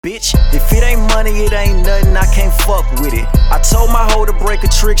Bitch, if it ain't money, it ain't nothing, I can't fuck with it. I told my hoe to break a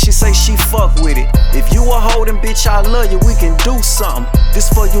trick, she say she fuck with it. If you a hoe, then bitch, I love you, we can do something. This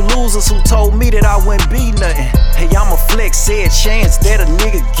for you losers who told me that I wouldn't be nothing. Hey, I'ma flex, say a chance that a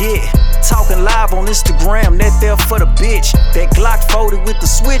nigga get. Talking live on Instagram, that there for the bitch. That Glock 40 with the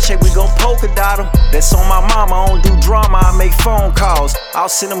switch, hey, we gon' polka dot 'em. That's on my mama, I don't do drama, I make phone calls. I'll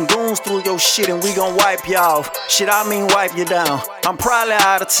send them goons through your shit and we gon' wipe y'all. Shit, I mean wipe you down. I'm probably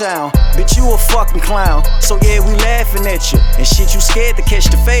out of town, bitch, you a fucking clown. So yeah, we laughing at you, and shit, you scared to catch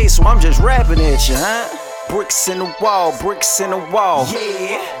the face, so I'm just rapping at you, huh? Bricks in the wall, bricks in the wall.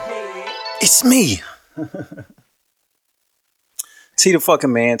 Yeah, it's me. T the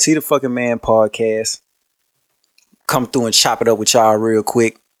fucking man podcast. Come through and chop it up with y'all real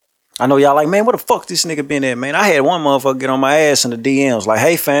quick. I know y'all like, man, where the fuck this nigga been at, man? I had one motherfucker get on my ass in the DMs like,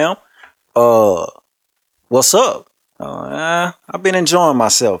 hey fam, what's up? I've been enjoying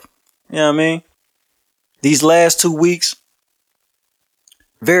myself. You know what I mean? These last 2 weeks,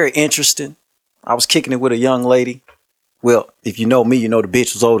 very interesting. I was kicking it with a young lady. Well, if you know me, you know the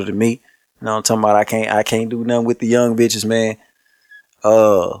bitch was older than me. You know what I'm talking about? I can't do nothing with the young bitches, man.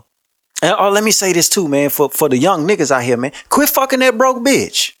 And let me say this too, man. For the young niggas out here, man, quit fucking that broke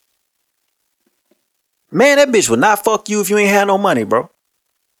bitch. Man, that bitch will not fuck you if you ain't had no money, bro.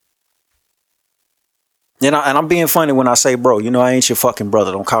 And I'm being funny when I say bro. You know, I ain't your fucking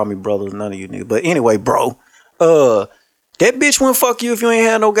brother. Don't call me brother, none of you niggas. But anyway, bro, that bitch wouldn't fuck you if you ain't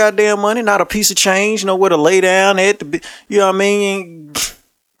had no goddamn money, not a piece of change, nowhere to lay down at. You know what I mean?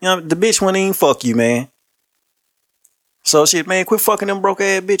 You know, the bitch wouldn't even fuck you, man. So shit, man, quit fucking them broke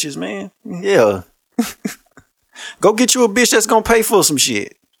ass bitches, man. Yeah. Go get you a bitch that's gonna pay for some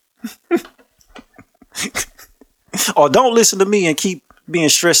shit. Or don't listen to me and keep being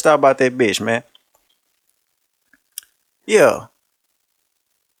stressed out about that bitch, man. Yeah.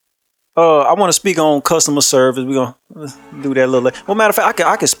 I want to speak on customer service. We're going to do that a little later. Well, matter of fact,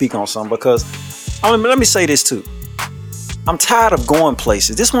 I can speak on something because, let me say this too. I'm tired of going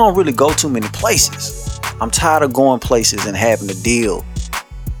places. This won't really go too many places. I'm tired of going places and having to deal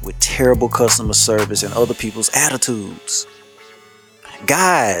with terrible customer service and other people's attitudes.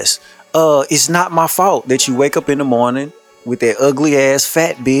 Guys, it's not my fault that you wake up in the morning with that ugly ass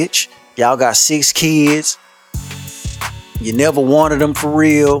fat bitch. Y'all got 6 kids. You never wanted them for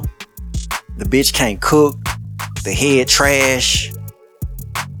real. The bitch can't cook. The head trash.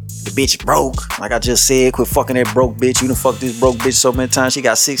 The bitch broke. Like I just said, quit fucking that broke bitch. You done fucked this broke bitch so many times. She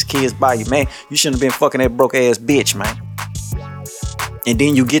got 6 kids by you, man. You shouldn't have been fucking that broke ass bitch, man. And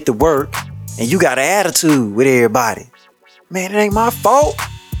then you get to work and you got an attitude with everybody. Man, it ain't my fault.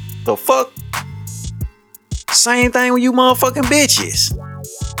 The fuck? Same thing with you motherfucking bitches.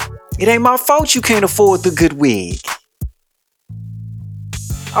 It ain't my fault you can't afford the good wig.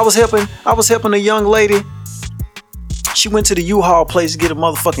 I was helping a young lady. She went to the U-Haul place to get a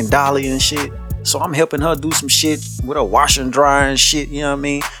motherfucking dolly and shit. So I'm helping her do some shit with her washer and dryer and shit, you know what I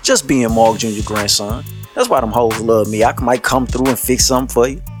mean? Just being Mark Jr. grandson. That's why them hoes love me. I might come through and fix something for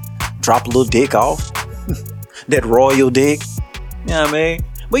you. Drop a little dick off. That royal dick. You know what I mean?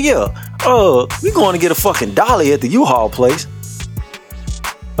 But yeah, we going to get a fucking dolly at the U-Haul place.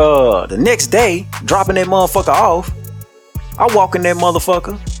 The next day, dropping that motherfucker off. I walk in that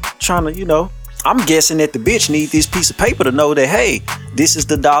motherfucker trying to, you know, I'm guessing that the bitch need this piece of paper to know that, hey, this is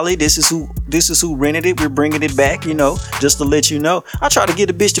the dolly, this is who rented it, we're bringing it back, you know, just to let you know. I try to get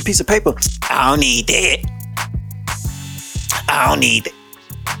the bitch the piece of paper. I don't need that.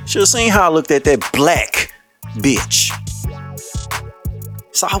 Should've seen how I looked at that black bitch.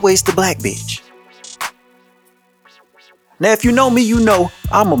 It's always the black bitch. Now, if you know me, you know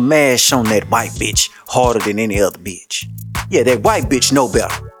I'ma mash on that white bitch harder than any other bitch. Yeah, that white bitch know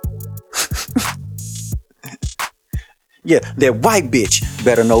better. Yeah, that white bitch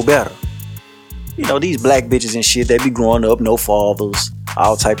better know better. You know, these black bitches and shit, they be growing up, no fathers,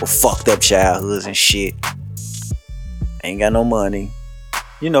 all type of fucked up childhoods and shit. Ain't got no money.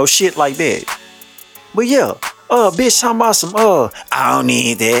 You know, shit like that. But yeah, bitch talking about some, I don't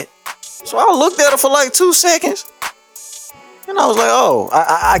need that. So I looked at her for like 2 seconds. And I was like, oh,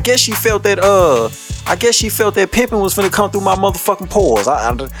 I guess she felt that, pimping was finna come through my motherfucking pores.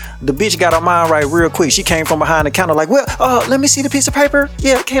 The bitch got her mind right real quick. She came from behind the counter like, well, let me see the piece of paper.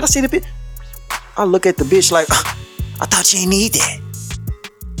 Yeah, can't I see the bit? I look at the bitch like, I thought you ain't need that.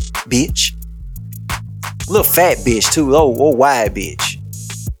 Bitch. Little fat bitch too. Oh, wide bitch.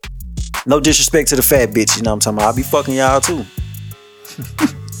 No disrespect to the fat bitch, you know what I'm talking about. I be fucking y'all too.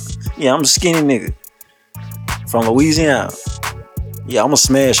 Yeah, I'm a skinny nigga. From Louisiana. Yeah, I'm gonna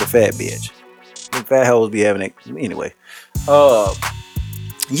smash a fat bitch. The fat hoes be having it. Anyway.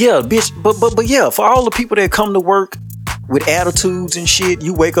 Yeah, bitch. But yeah, for all the people that come to work with attitudes and shit,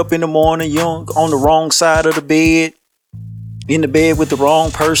 you wake up in the morning, you're on the wrong side of the bed, in the bed with the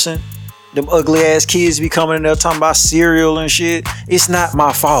wrong person. Them ugly ass kids be coming in there talking about cereal and shit. It's not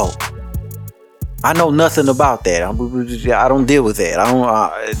my fault. I know nothing about that. I don't deal with that. I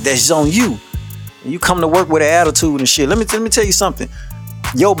don't. That's on you. You come to work with an attitude and shit. Let me tell you something.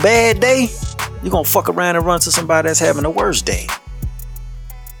 Your bad day, you gonna fuck around and run to somebody that's having a worse day.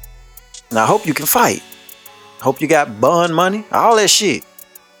 And I hope you can fight. Hope you got bond money, all that shit.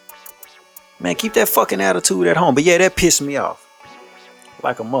 Man, keep that fucking attitude at home. But yeah, that pissed me off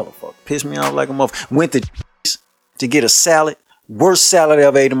like a motherfucker. Pissed me off like a motherfucker. Went to get a salad. Worst salad I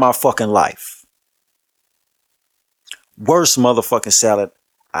ever ate in my fucking life. Worst motherfucking salad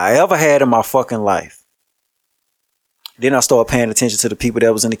I ever had in my fucking life. Then I started paying attention to the people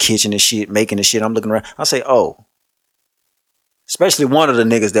that was in the kitchen and shit, making the shit. I'm looking around. I say, oh. Especially one of the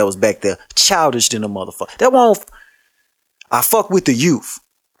niggas that was back there, childish than a motherfucker. That won't. I fuck with the youth,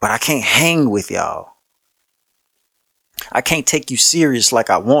 but I can't hang with y'all. I can't take you serious like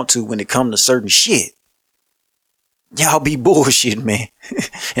I want to when it comes to certain shit. Y'all be bullshit, man.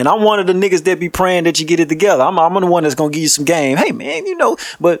 And I'm one of the niggas that be praying that you get it together. I'm the one that's gonna give you some game. Hey, man, you know.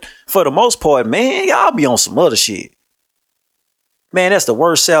 But for the most part, man, y'all be on some other shit. Man, that's the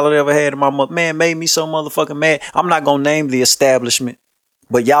worst salad I ever had in my mother. Man, made me so motherfucking mad. I'm not gonna name the establishment,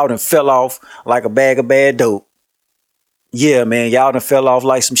 but y'all done fell off like a bag of bad dope. Yeah, man, y'all done fell off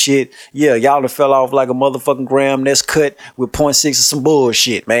like some shit. Yeah, y'all done fell off like a motherfucking gram that's cut with 0.6 of some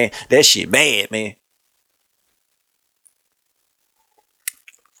bullshit, man. That shit bad, man.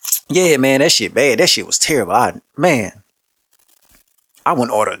 Yeah, man, that shit bad. That shit was terrible. I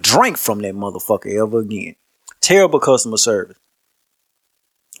wouldn't order a drink from that motherfucker ever again. Terrible customer service.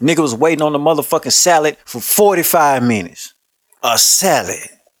 Nigga was waiting on the motherfucking salad for 45 minutes. A salad.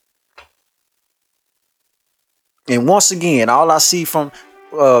 And once again, all I see from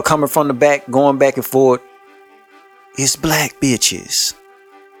coming from the back, going back and forth, is black bitches.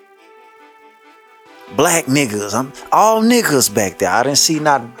 Black niggas. I'm all niggas back there. I didn't see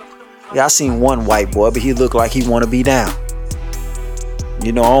not. Yeah, I seen one white boy, but he looked like he want to be down.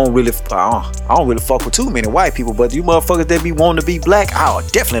 You know, I don't really fuck with too many white people, but you motherfuckers that be wanting to be black, I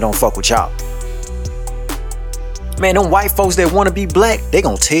definitely don't fuck with y'all. Man, them white folks that want to be black, they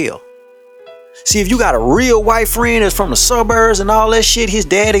gonna tell. See, if you got a real white friend that's from the suburbs and all that shit, his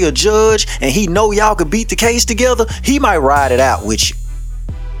daddy a judge, and he know y'all could beat the case together, he might ride it out with you.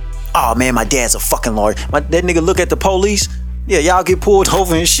 Oh man, my dad's a fucking lawyer. That nigga look at the police, yeah, y'all get pulled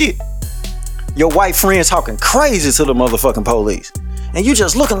over and shit. Your white friend talking crazy to the motherfucking police. And you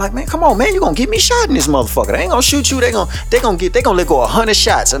just looking like, man, come on, man, you gonna get me shot in this motherfucker. They ain't gonna shoot you. They gonna let go 100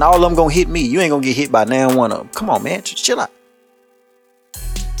 shots and all of them gonna hit me. You ain't gonna get hit by now one of them. Come on, man, chill out.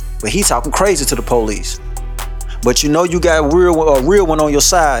 But he talking crazy to the police. But you know you got a real one on your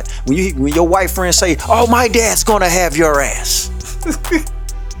side. When your white friend say, oh, my dad's gonna have your ass.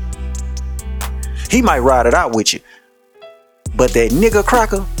 He might ride it out with you. But that nigga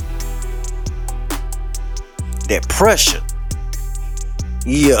cracker, that pressure,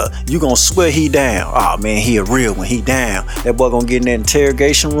 yeah, you gonna swear he down. Oh man, he a real one, he down. That boy gonna get in that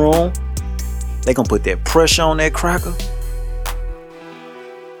interrogation room. They gonna put that pressure on that cracker.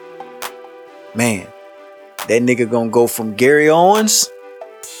 Man, that nigga gonna go from Gary Owens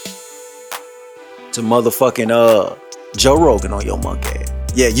to motherfucking Joe Rogan on your monkey ass.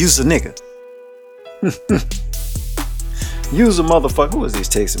 Yeah, use a nigga. Use a motherfucker. Who is this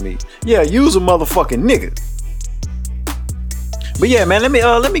texting me? Yeah, use a motherfucking nigga. But yeah, man, let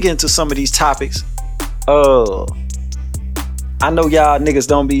me get into some of these topics. I know y'all niggas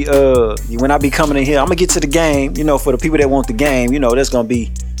don't be when I be coming in here, I'm gonna get to the game, you know, for the people that want the game, you know, that's gonna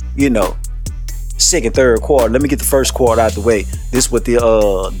be, you know, second, third quarter. Let me get the first quarter out the way. This what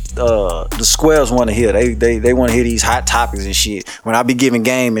the squares want to hear. They want to hear these hot topics and shit. When I be giving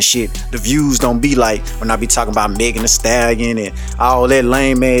game and shit, the views don't be like when I be talking about Megan Thee Stallion and all that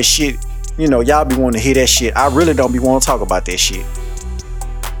lame ass shit. You know, y'all be wanting to hear that shit. I really don't be wanting to talk about that shit.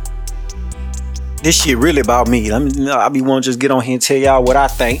 This shit really about me. I be wanting to just get on here and tell y'all what I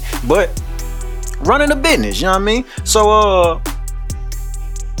think, but running a business, you know what I mean? So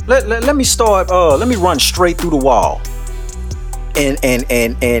let me start. Let me run straight through the wall. And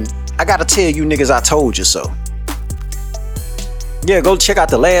I gotta tell you niggas, I told you so. Yeah, go check out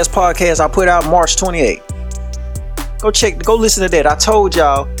the last podcast I put out March 28th. Go listen to that. I told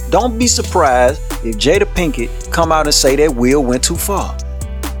y'all, don't be surprised if Jada Pinkett come out and say that Will went too far.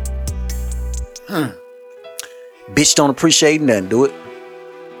 Bitch don't appreciate nothing, do it?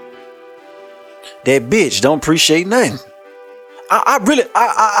 That bitch don't appreciate nothing.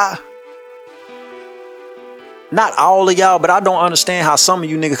 not all of y'all, but I don't understand how some of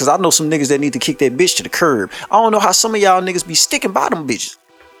you niggas, because I know some niggas that need to kick that bitch to the curb. I don't know how some of y'all niggas be sticking by them bitches.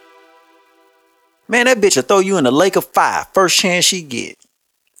 Man, that bitch will throw you in the lake of fire first chance she get.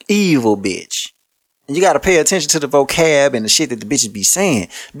 Evil bitch. And you gotta pay attention to the vocab and the shit that the bitches be saying.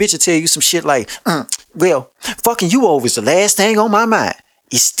 Bitch will tell you some shit like, well, fucking you over is the last thing on my mind.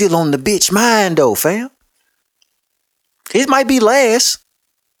 It's still on the bitch mind though, fam. It might be last.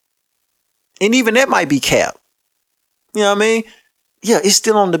 And even that might be cap. You know what I mean? Yeah, it's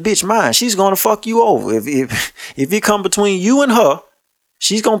still on the bitch mind. She's gonna fuck you over. If it come between you and her,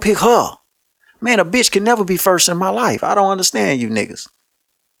 she's gonna pick her. Man, a bitch can never be first in my life. I don't understand you niggas.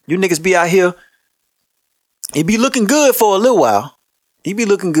 You niggas be out here. It be looking good for a little while.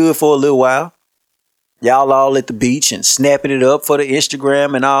 Y'all all at the beach and snapping it up for the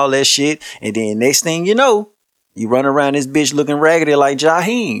Instagram and all that shit. And then next thing you know, you run around this bitch looking raggedy like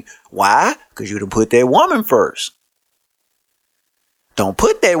Jaheim. Why? Because you done put that woman first. Don't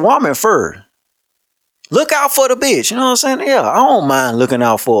put that woman first. Look out for the bitch. You know what I'm saying? Yeah, I don't mind looking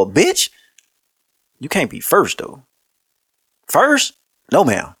out for a bitch. You can't be first though. First? No,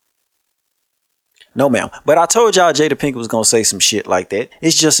 ma'am. No, ma'am. But I told y'all Jada Pinkett was going to say some shit like that.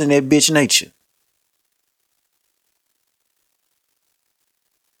 It's just in that bitch nature.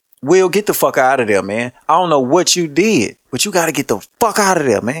 Will, get the fuck out of there, man. I don't know what you did, but you got to get the fuck out of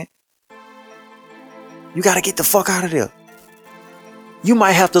there, man. You got to get the fuck out of there. You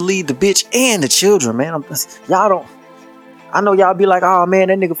might have to leave the bitch and the children, man. Y'all don't. I know y'all be like, oh man,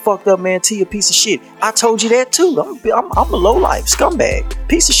 that nigga fucked up, man. T a piece of shit. I told you that too. I'm a low life scumbag,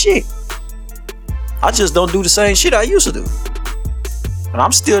 piece of shit. I just don't do the same shit I used to do. And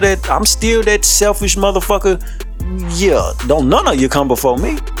I'm still that selfish motherfucker. Yeah, don't none of you come before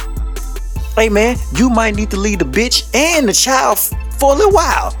me. Hey man, you might need to leave the bitch and the child for a little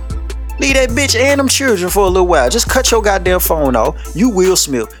while. Leave that bitch and them children for a little while. Just cut your goddamn phone off. You Will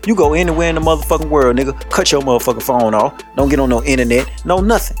Smith. You go anywhere in the motherfucking world, nigga. Cut your motherfucking phone off. Don't get on no internet. No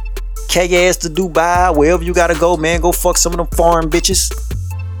nothing. Carry your ass to Dubai, wherever you gotta go, man. Go fuck some of them foreign bitches.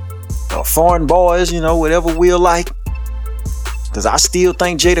 Or foreign boys, you know, whatever Will like. Cause I still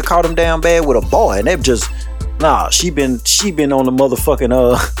think Jada caught him down bad with a boy. And they've just, nah, she been on the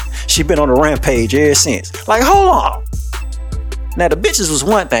motherfucking, she been on the rampage ever since. Like, hold on. Now the bitches was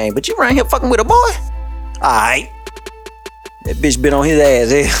one thing, but you around here fucking with a boy? Alright. That bitch been on his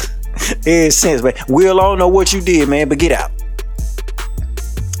ass ever since, man. Will, I don't know what you did, man, but get out.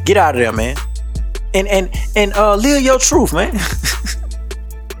 Get out of there, man. And live your truth, man.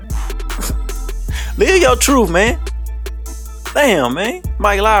 Live your truth, man. Damn, man.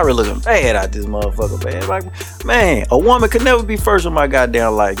 Mike Lowry looking bad out this motherfucker, man. Like, man, a woman could never be first in my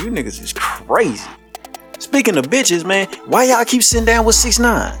goddamn life. You niggas is crazy. Speaking of bitches, man, why y'all keep sitting down with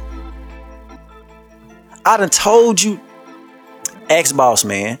 6ix9ine? I done told you, ask Boss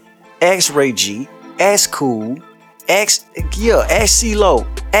Man, ask Ray G, ask Cool, ask CeeLo,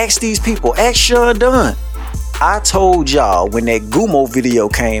 ask these people, ask Sean Dunn. I told y'all when that Gumo video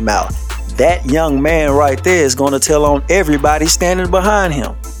came out, that young man right there is going to tell on everybody standing behind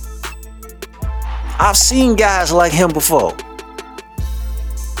him. I've seen guys like him before.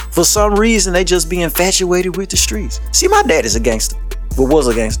 For some reason, they just be infatuated with the streets. See, my dad is a gangster. Well, was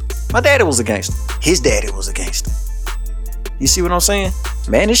a gangster. My daddy was a gangster. His daddy was a gangster. You see what I'm saying?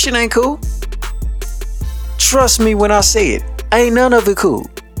 Man, this shit ain't cool. Trust me when I say it. Ain't none of it cool.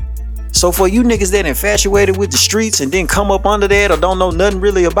 So for you niggas that infatuated with the streets and then come up under that or don't know nothing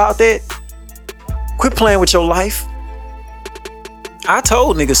really about that, quit playing with your life. I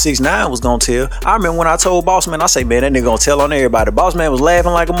told nigga 6ix9ine was gonna tell. I remember when I told Boss Man, I say, man, that nigga gonna tell on everybody. Boss Man was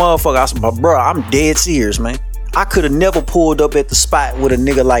laughing like a motherfucker. I said, bro, I'm dead serious, man. I could have never pulled up at the spot with a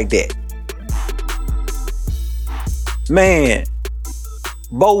nigga like that. Man,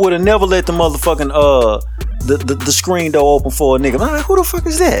 Bo would have never let the motherfucking the screen door open for a nigga. Man, like, who the fuck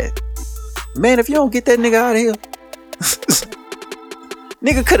is that? Man, if you don't get that nigga out of here,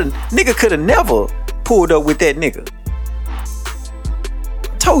 nigga could have never pulled up with that nigga.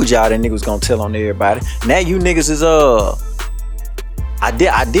 Told y'all that nigga was gonna tell on everybody. Now you niggas is I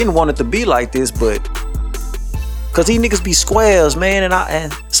didn't want it to be like this, but cause these niggas be squares, man,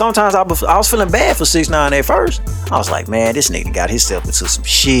 and sometimes I was feeling bad for 6ix9ine at first. I was like, man, this nigga got himself into some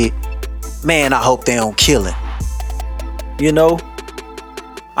shit. Man, I hope they don't kill him. You know?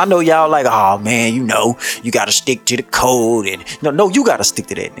 I know y'all like, oh man, you know, you gotta stick to the code and no, you gotta stick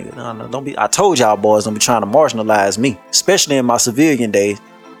to that, nigga. No, don't be. I told y'all boys don't be trying to marginalize me, especially in my civilian days.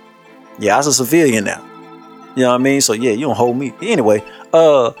 Yeah, I was a civilian now. You know what I mean? So yeah, you don't hold me. Anyway,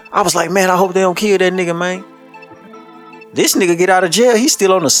 I was like, man, I hope they don't kill that nigga, man. This nigga get out of jail, he's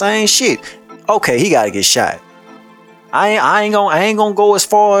still on the same shit. Okay, he gotta get shot. I ain't gonna go as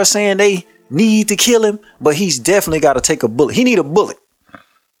far as saying they need to kill him, but he's definitely gotta take a bullet. He need a bullet.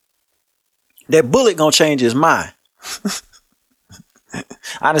 That bullet gonna change his mind.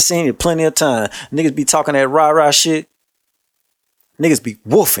 I done seen it plenty of time. Niggas be talking that rah-rah shit. Niggas be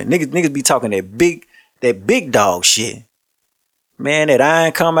woofing. Niggas be talking that big dog shit. Man, that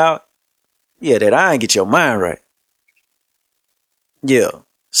iron come out. Yeah, that iron get your mind right. Yeah.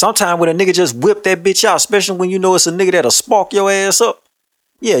 Sometimes when a nigga just whip that bitch out, especially when you know it's a nigga that'll spark your ass up.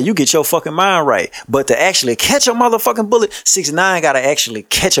 Yeah, you get your fucking mind right. But to actually catch a motherfucking bullet, 6ix9ine gotta actually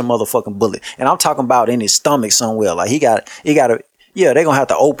catch a motherfucking bullet. And I'm talking about in his stomach somewhere. Like he gotta, yeah, they gonna have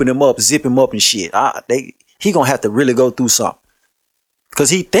to open him up, zip him up and shit. He gonna have to really go through something. Cause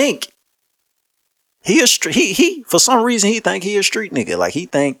he think he for some reason he think he a street nigga. Like he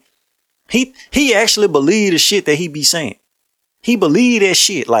think he actually believe the shit that he be saying. He believe that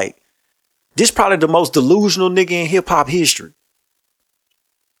shit. Like this probably the most delusional nigga in hip hop history.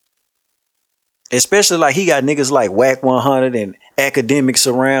 Especially like he got niggas like Wack 100 and academics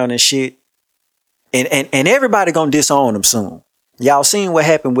around and shit. And everybody gonna disown him soon. Y'all seen what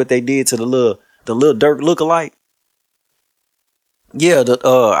happened, what they did to the little Durk lookalike? Yeah,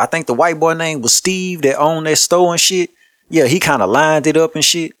 I think the white boy name was Steve that owned that store and shit. Yeah, he kind of lined it up and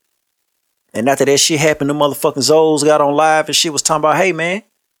shit. And after that shit happened, the motherfucking Zoes got on live and shit was talking about, hey man,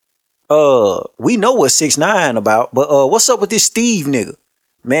 we know what 6ix9ine about, but what's up with this Steve nigga?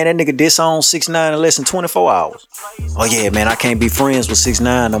 Man, that nigga disowned 6ix9ine in less than 24 hours. Oh yeah, man, I can't be friends with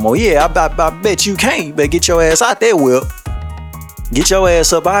 6ix9ine no more. Yeah, I bet you can't. You better get your ass out there, Will. Get your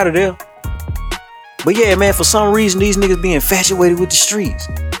ass up out of there. But yeah, man, for some reason, these niggas be infatuated with the streets.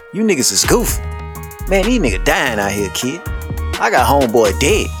 You niggas is goofy. Man, these niggas dying out here, kid. I got homeboy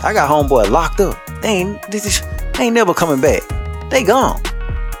dead. I got homeboy locked up. They ain't never coming back. They gone.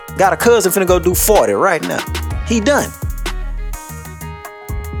 Got a cousin finna go do 40 right now. He done.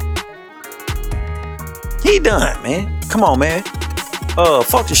 He done, man. Come on, man.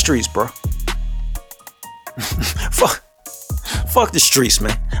 Fuck the streets, bro. Fuck the streets,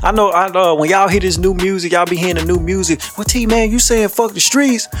 man. I know when y'all hear this new music, y'all be hearing the new music. Well, T, man, you saying fuck the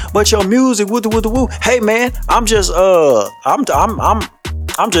streets, but your music, woo the woo. Hey, man, I'm just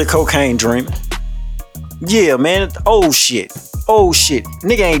cocaine dreaming. Yeah, man. Oh shit.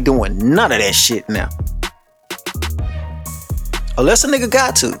 Nigga ain't doing none of that shit now. Unless a nigga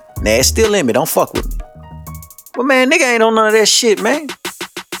got to. Nah, it's still in me. Don't fuck with me. But man, nigga ain't on none of that shit, man.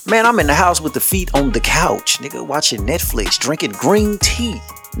 Man, I'm in the house with the feet on the couch, nigga, watching Netflix, drinking green tea,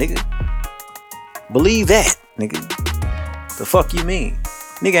 nigga. Believe that, nigga. The fuck you mean?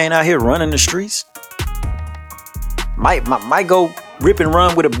 Nigga ain't out here running the streets. Might go rip and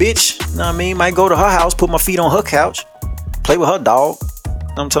run with a bitch, you know what I mean? Might go to her house, put my feet on her couch, play with her dog. You know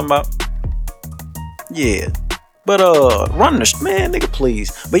what I'm talking about? Yeah. But running the man, nigga,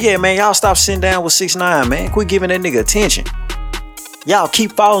 please. But yeah, man, y'all stop sitting down with 6ix9ine, man. Quit giving that nigga attention. Y'all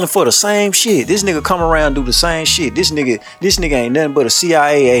keep falling for the same shit. This nigga come around and do the same shit. This nigga ain't nothing but a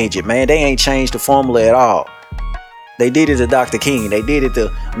CIA agent, man. They ain't changed the formula at all. They did it to Dr. King. They did it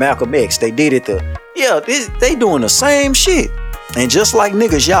to Malcolm X. They did it to... Yeah, they doing the same shit. And just like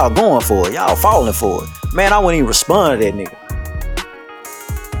niggas, y'all going for it. Y'all falling for it. Man, I wouldn't even respond to that nigga.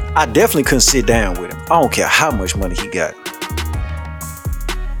 I definitely couldn't sit down with him. I don't care how much money he got.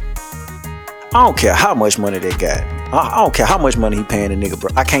 I don't care how much money they got. I don't care how much money he paying a nigga, bro.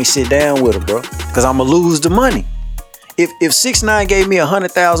 I can't sit down with him, bro. Because I'ma lose the money. If 6ix9ine gave me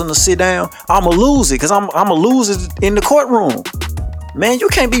 $100,000 to sit down, I'ma lose it. Because I'ma lose it in the courtroom. Man, you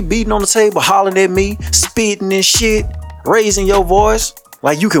can't be beating on the table, hollering at me, spitting and shit, raising your voice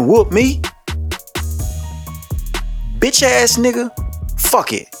like you can whoop me. Bitch ass nigga.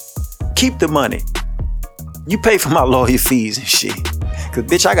 Fuck it. Keep the money. You pay for my lawyer fees and shit. Because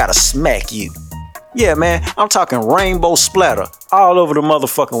bitch, I gotta smack you. Yeah, man, I'm talking rainbow splatter all over the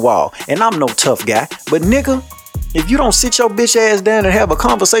motherfucking wall. And I'm no tough guy. But nigga, if you don't sit your bitch ass down and have a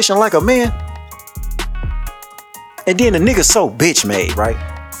conversation like a man, and then the nigga so bitch made, right?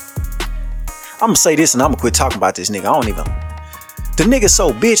 I'm gonna say this and I'm gonna quit talking about this nigga. The nigga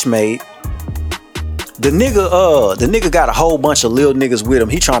so bitch made. The nigga got a whole bunch of little niggas with him.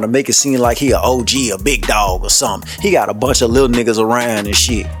 He trying to make it seem like he a OG, a big dog or something. He got a bunch of little niggas around and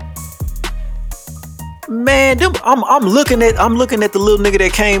shit. Man, I'm looking at the little nigga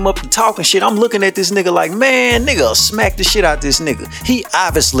that came up to talking shit. I'm looking at this nigga like, man, nigga, smack the shit out this nigga. He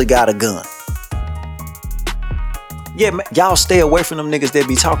obviously got a gun. Yeah, man, y'all stay away from them niggas that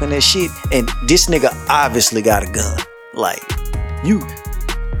be talking that shit. And this nigga obviously got a gun. Like, you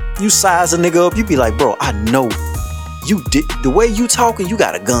size a nigga up, you be like, bro, I know You did the way you talking, you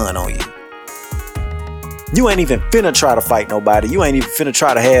got a gun on you. You ain't even finna try to fight nobody. You ain't even finna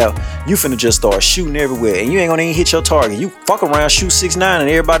try to you finna just start shooting everywhere. And you ain't gonna even hit your target. You fuck around, shoot 6ix9ine and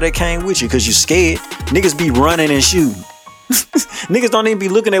everybody that came with you because you scared. Niggas be running and shooting. Niggas don't even be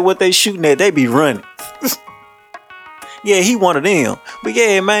looking at what they shooting at. They be running. Yeah, he one of them. But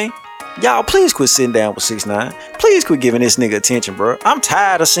yeah, man. Y'all, please quit sitting down with 6ix9ine. Please quit giving this nigga attention, bro. I'm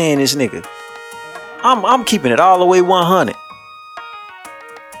tired of seeing this nigga. I'm keeping it all the way 100.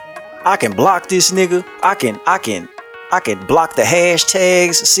 I can block this nigga. I can block the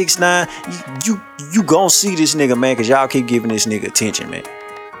hashtags 6ix9ine. You gon' see this nigga, man, cause y'all keep giving this nigga attention, man.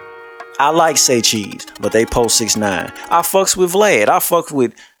 I like Say Cheese, but they post 6ix9ine. I fucks with Vlad. I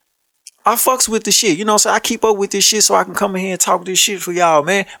fucks with the shit. You know what I'm saying? I keep up with this shit so I can come in here and talk this shit for y'all,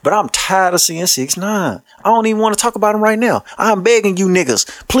 man. But I'm tired of seeing 6ix9ine. I don't even want to talk about him right now. I'm begging you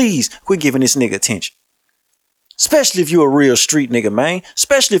niggas, please quit giving this nigga attention. Especially if you a real street nigga, man.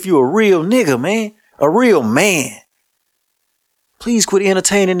 Especially if you a real nigga, man. A real man. Please quit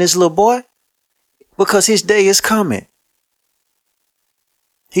entertaining this little boy. Because his day is coming.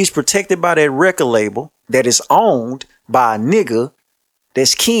 He's protected by that record label that is owned by a nigga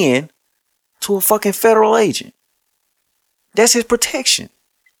that's kin to a fucking federal agent. That's his protection.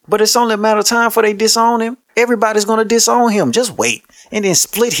 But it's only a matter of time before they disown him. Everybody's gonna disown him. Just wait. And then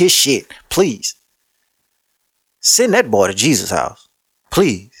split his shit. Please. Send that boy to Jesus' house.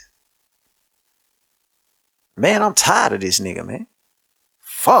 Please. Man, I'm tired of this nigga, man.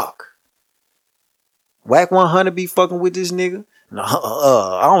 Fuck. Wack 100 be fucking with this nigga.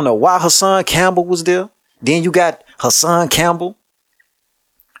 I don't know why Hassan Campbell was there. Then you got Hassan Campbell.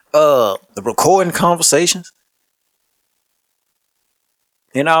 The recording conversations.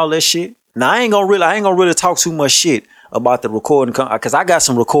 And all that shit. Now I ain't gonna really talk too much shit about the recording because I got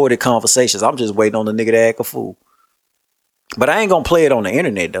some recorded conversations. I'm just waiting on the nigga to act a fool. But I ain't gonna play it on the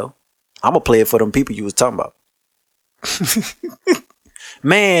internet though. I'm gonna play it for them people you was talking about.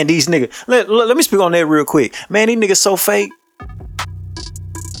 Man, these niggas. Let me speak on that real quick. Man, these niggas so fake.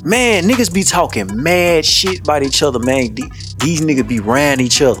 Man, niggas be talking mad shit about each other, man. These niggas be ran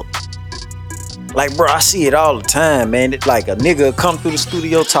each other. Like, bro, I see it all the time, man. It's like a nigga come through the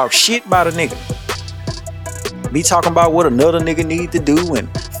studio, talk shit about a nigga. Be talking about what another nigga need to do and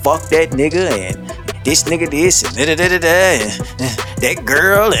fuck that nigga and this nigga this and that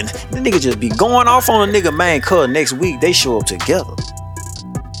girl and the nigga just be going off on a nigga, man, cuz next week they show up together.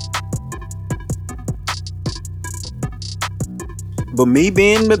 But me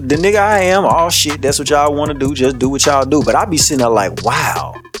being the nigga I am, oh shit, that's what y'all want to do, just do what y'all do. But I be sitting there like,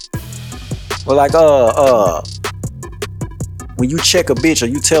 wow. Well, like, when you check a bitch or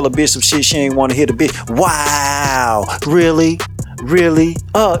you tell a bitch some shit she ain't want to hit a bitch. Wow, really? Really?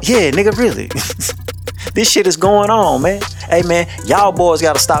 Yeah, nigga, really. This shit is going on, man. Hey, man, y'all boys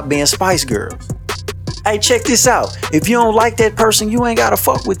gotta stop being Spice Girls. Hey, check this out. If you don't like that person, you ain't gotta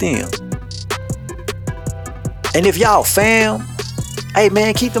fuck with them. And if y'all fam, hey,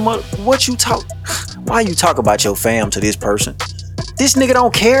 man, keep them up. What you talk? Why you talk about your fam to this person? This nigga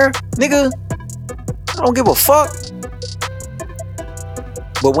don't care, nigga. I don't give a fuck.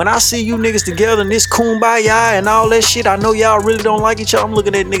 But when I see you niggas together in this kumbaya and all that shit, I know y'all really don't like each other. I'm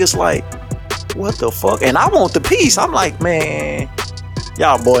looking at niggas like, what the fuck? And I want the peace. I'm like, man,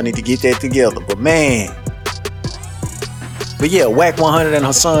 y'all boy need to get that together. But man. But yeah, Wack 100 and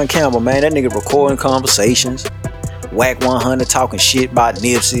Hassan Campbell, man, that nigga recording conversations. Wack 100 talking shit about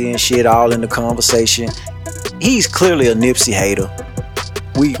Nipsey and shit all in the conversation. He's clearly a Nipsey hater.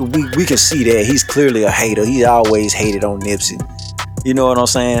 We can see that. He's clearly a hater. He always hated on Nipsey. You know what I'm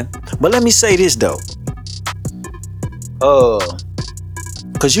saying? But let me say this though.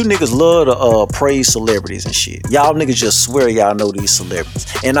 Cause you niggas love to praise celebrities and shit. Y'all niggas just swear y'all know these celebrities.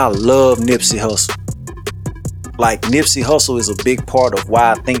 And I love Nipsey Hussle. Like Nipsey Hussle is a big part of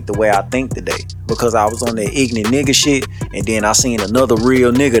why I think the way I think today. Because I was on that ignorant nigga shit. And then I seen another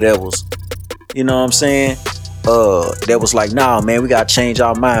real nigga that was, you know what I'm saying? That was like, nah, man, we gotta change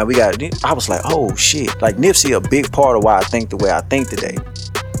our mind. I was like, oh shit. Like Nipsey a big part of why I think the way I think today.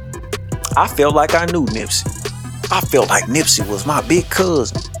 I felt like I knew Nipsey. I felt like Nipsey was my big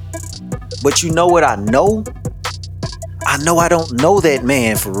cousin. But you know what I know? I know I don't know that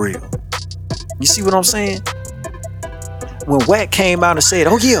man for real. You see what I'm saying? When Wack came out and said,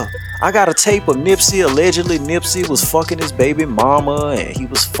 oh yeah, I got a tape of Nipsey. Allegedly Nipsey was fucking his baby mama and he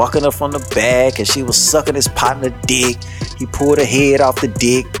was fucking her from the back and she was sucking his partner dick. He pulled her head off the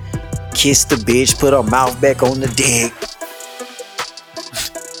dick, kissed the bitch, put her mouth back on the dick.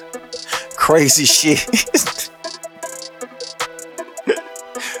 Crazy shit.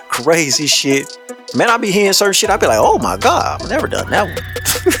 Crazy shit. Man, I be hearing certain shit. I be like, oh my God, I've never done that one.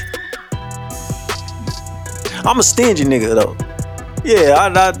 I'm a stingy nigga though. Yeah,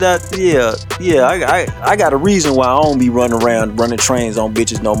 I got a reason why I don't be running around running trains on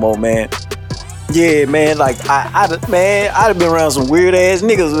bitches no more, man. Yeah, man, like I'd have been around some weird ass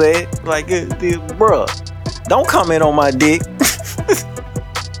niggas, man. Like, bruh, don't comment on my dick.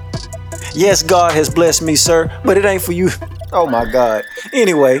 Yes, God has blessed me, sir, but it ain't for you. Oh my God.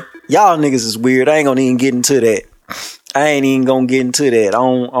 Anyway, y'all niggas is weird. I ain't gonna even get into that.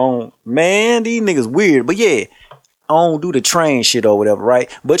 Man, these niggas weird. But yeah, I don't do the train shit or whatever, right?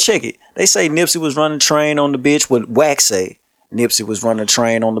 But check it. They say Nipsey was running train on the bitch. What Wack say? Nipsey was running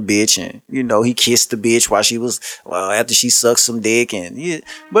train on the bitch, and you know he kissed the bitch while she was after she sucked some dick, and yeah.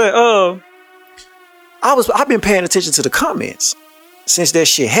 But I've been paying attention to the comments since that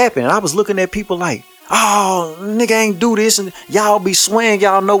shit happened. I was looking at people like, oh, nigga ain't do this, and y'all be swaying.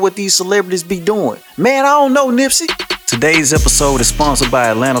 Y'all know what these celebrities be doing. Man, I don't know, Nipsey. Today's episode is sponsored by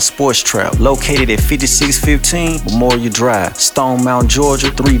Atlanta Sports Trap, located at 5615 Memorial Drive, Stone Mountain, Georgia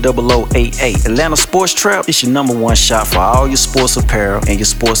 30088. Atlanta Sports Trap is your #1 shop for all your sports apparel and your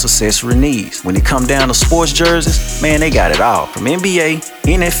sports accessory needs. When it come down to sports jerseys, man, they got it all. From NBA,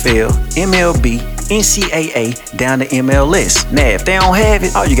 NFL, MLB, NCAA, down to MLS. Now, if they don't have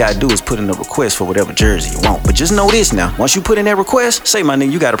it, all you gotta do is put in a request for whatever jersey you want. But just know this now, once you put in that request, say, my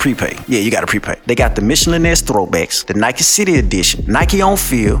nigga, you gotta prepay. Yeah, you gotta prepay. They got the Michelin-esque throwbacks, the Nike City Edition, Nike on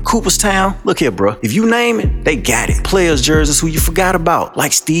Field, Cooperstown. Look here, bro. If you name it, they got it. Players jerseys who you forgot about,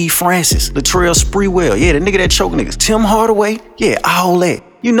 like Steve Francis, Latrell Sprewell, yeah, the nigga that choke niggas, Tim Hardaway, yeah, all that.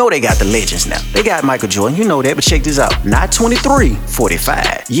 You know they got the legends now. They got Michael Jordan, you know that, but check this out. Not 23,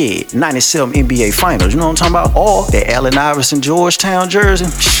 45. Yeah, 97 NBA Finals, you know what I'm talking about? Or that Allen Iverson Georgetown jersey.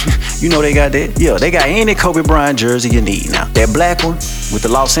 You know they got that. Yeah, they got any Kobe Bryant jersey you need now. That black one with the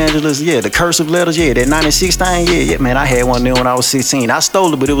Los Angeles, yeah, the cursive letters, yeah, that 96 thing, yeah, man, I had one there when I was 16. I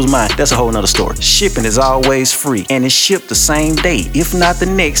stole it, but it was mine. That's a whole nother story. Shipping is always free, and it's shipped the same day, if not the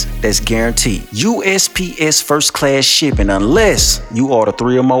next, that's guaranteed. USPS first class shipping, unless you order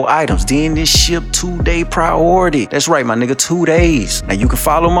 3 or more items. Then this ship 2-day priority. That's right, my nigga, 2 days. Now you can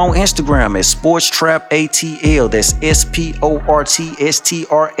follow them on Instagram at SportsTrapATL. That's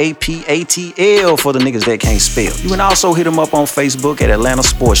SportsTrapATL for the niggas that can't spell. You can also hit them up on Facebook at Atlanta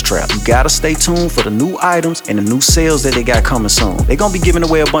Sports Trap. You gotta stay tuned for the new items and the new sales that they got coming soon. They gonna be giving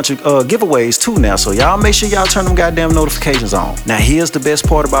away a bunch of giveaways too now, so y'all make sure y'all turn them goddamn notifications on. Now here's the best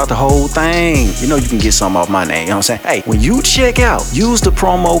part about the whole thing. You know you can get something off my name, you know what I'm saying? Hey, when you check out, use the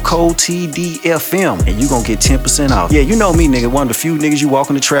promo code TDFM and you gonna get 10% off. Yeah, you know me, nigga, one of the few niggas you walk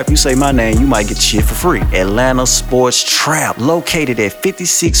in the trap, you say my name, you might get the shit for free. Atlanta Sports Trap, located at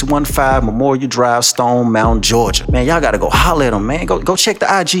 5615 Memorial Drive, Stone Mountain, Georgia. Man, y'all gotta go holler at them, man. Go check the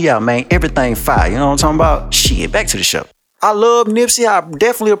IG out, man. Everything fire. You know what I'm talking about? Shit, back to the show. I love Nipsey. I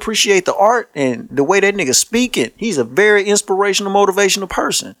definitely appreciate the art and the way that nigga speaking. He's a very inspirational, motivational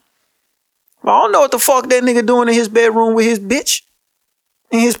person. But I don't know what the fuck that nigga doing in his bedroom with his bitch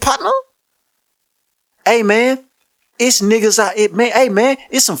and his partner. Hey, man, it's niggas out here, man. Hey, man,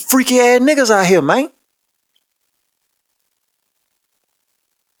 it's some freaky ass niggas out here, man.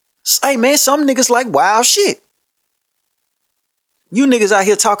 Hey, man, some niggas like wild shit. You niggas out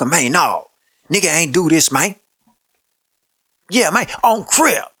here talking, man, no, nigga ain't do this, man. Yeah, man, on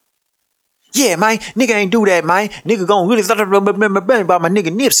crib. Yeah, man, nigga ain't do that, man. Nigga gon' really about my nigga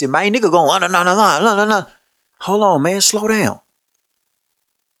Nipsey, man. Nigga gon' no. Hold on, man, slow down.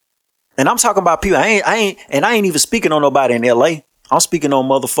 And I'm talking about people. I ain't even speaking on nobody in LA. I'm speaking on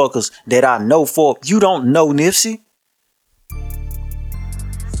motherfuckers that I know for. You don't know Nipsey.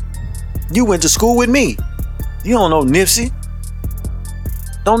 You went to school with me. You don't know Nipsey.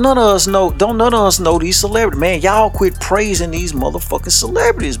 Don't none of us know these celebrities. Man, y'all quit praising these motherfucking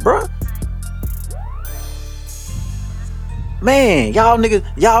celebrities, bruh. Man, y'all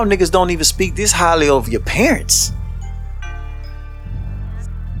niggas don't even speak this highly of your parents.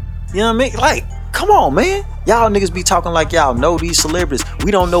 You know what I mean? Like, come on, man. Y'all niggas be talking like y'all know these celebrities.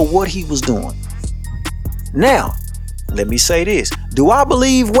 We don't know what he was doing. Now, let me say this. Do I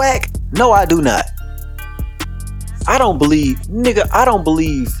believe Wack? No, I do not. I don't believe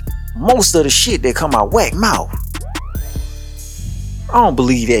most of the shit that come out Wack mouth. I don't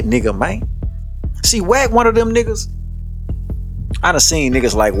believe that nigga, man. See, Wack one of them niggas. I done seen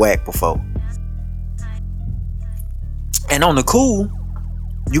niggas like Wack before. And on the cool,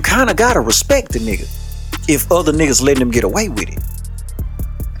 you kinda gotta respect the nigga if other niggas letting them get away with it.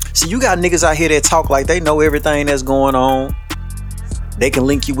 See, you got niggas out here that talk like they know everything that's going on. They can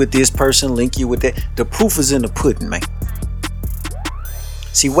link you with this person, link you with that. The proof is in the pudding, man.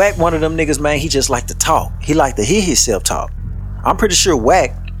 See, Wack one of them niggas, man, he just like to talk. He like to hear himself talk. I'm pretty sure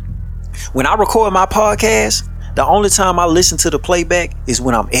Wack, when I record my podcast, the only time I listen to the playback is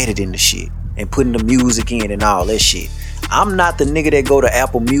when I'm editing the shit and putting the music in and all that shit. I'm not the nigga that go to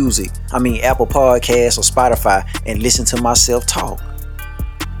Apple Podcasts or Spotify and listen to myself talk.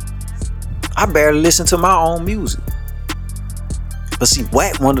 I barely listen to my own music. But see,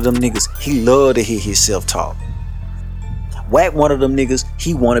 Wack one of them niggas, he love to hear himself talk. Wack one of them niggas,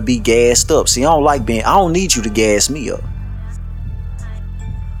 he want to be gassed up. See, I don't need you to gas me up.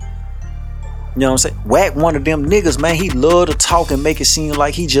 You know what I'm saying? Wack one of them niggas, man, he love to talk and make it seem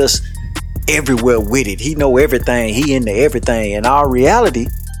like he just everywhere with it. He know everything. He into everything. In our reality,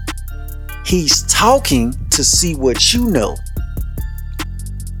 he's talking to see what you know.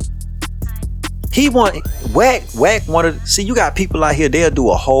 Wack wanted. See, you got people out here, they'll do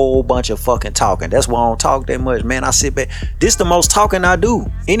a whole bunch of fucking talking. That's why I don't talk that much, man. I sit back. This the most talking I do.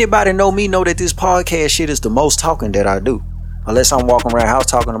 Anybody know me know that this podcast shit is the most talking that I do. Unless I'm walking around the house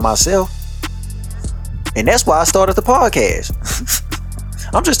talking to myself. And that's why I started the podcast.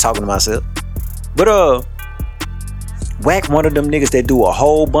 I'm just talking to myself. But Wack one of them niggas that do a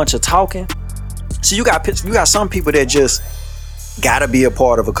whole bunch of talking. So you got some people that just gotta be a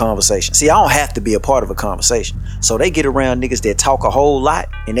part of a conversation. See, I don't have to be a part of a conversation. So they get around niggas that talk a whole lot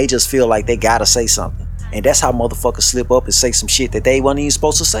and they just feel like they gotta say something. And that's how motherfuckers slip up and say some shit that they weren't even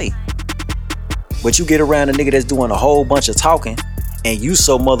supposed to say. But you get around a nigga that's doing a whole bunch of talking and you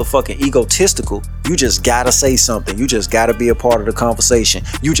so motherfucking egotistical, you just gotta say something. You just gotta be a part of the conversation.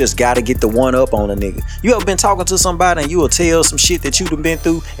 You just gotta get the one up on a nigga. You ever been talking to somebody and you will tell some shit that you done been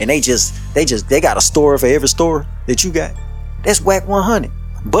through and they got a story for every story that you got? That's Wack 100.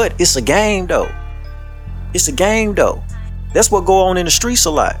 But it's a game though. It's a game though. That's what go on in the streets a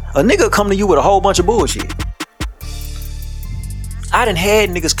lot. A nigga come to you with a whole bunch of bullshit. I done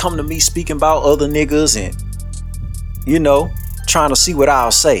had niggas come to me speaking about other niggas and, you know, trying to see what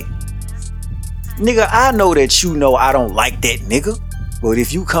I'll say. Nigga, I know that you know I don't like that nigga. But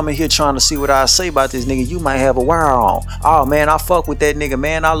if you come in here trying to see what I say about this nigga, you might have a wire on. Oh man, I fuck with that nigga,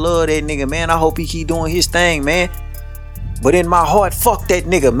 man. I love that nigga, man. I hope he keep doing his thing, man. But in my heart, fuck that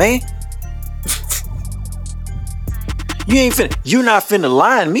nigga, man. You not finna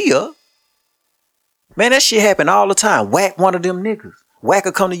line me up. Man, that shit happen all the time. Wack one of them niggas. Wack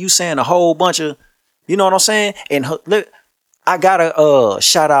will come to you saying a whole bunch of, you know what I'm saying? And I gotta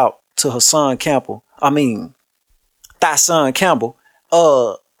shout out to Hassan Campbell. Thasson Campbell.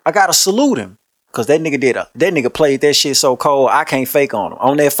 I gotta salute him. Cause that nigga played that shit so cold, I can't fake on him.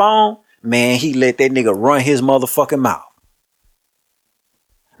 On that phone, man, he let that nigga run his motherfucking mouth.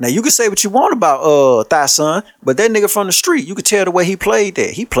 Now you can say what you want about Thasson, but that nigga from the street, you could tell the way he played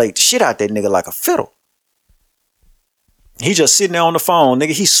that. He played the shit out that nigga like a fiddle. He just sitting there on the phone,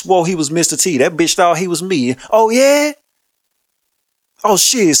 nigga. He swore he was Mr. T. That bitch thought he was me. Oh yeah? Oh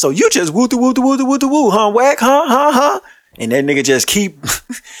shit, so you just woo huh, Wack, huh? And that nigga just keep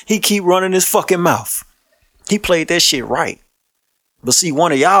running his fucking mouth. He played that shit right. But see,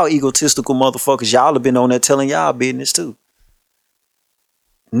 one of y'all egotistical motherfuckers, y'all have been on there telling y'all business too.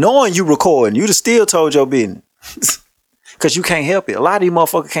 Knowing you recording, you'd have still told your business. Cause you can't help it. A lot of these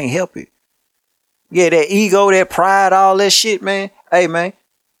motherfuckers can't help it. Yeah, that ego, that pride, all that shit, man. Hey, man.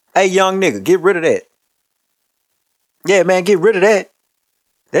 Hey, young nigga, get rid of that. Yeah, man, get rid of that.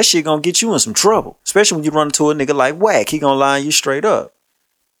 That shit gonna get you in some trouble. Especially when you run into a nigga like Wack. He gonna line you straight up.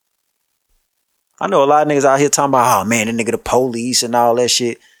 I know a lot of niggas out here talking about, oh man, that nigga the police and all that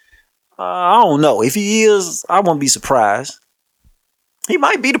shit. I don't know. If he is, I won't be surprised. He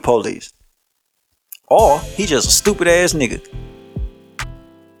might be the police. Or he just a stupid ass nigga.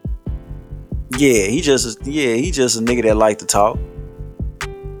 Yeah, he just a nigga that like to talk.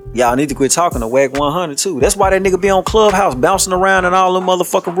 Y'all need to quit talking to Wack 100 too. That's why that nigga be on Clubhouse bouncing around in all them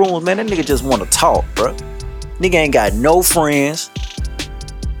motherfucking rooms, man. That nigga just want to talk, bro. Nigga ain't got no friends.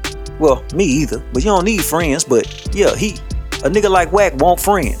 Well, me either. But you don't need friends. But yeah, a nigga like Wack want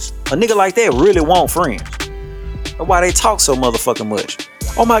friends. A nigga like that really want friends. That's why they talk so motherfucking much.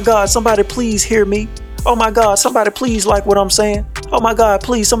 Oh my God, somebody please hear me. Oh my God, somebody please like what I'm saying. Oh my God,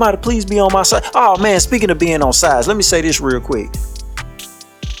 please, somebody please be on my side. Oh man, speaking of being on sides, let me say this real quick.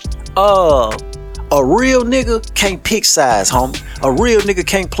 A real nigga can't pick sides, homie. A real nigga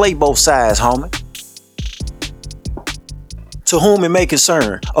can't play both sides, homie. To whom it may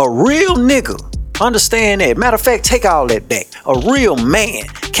concern. A real nigga, understand that. Matter of fact, take all that back. A real man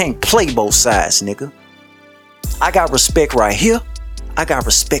can't play both sides, nigga. I got respect right here. I got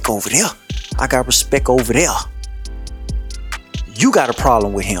respect over there. I got respect over there. You got a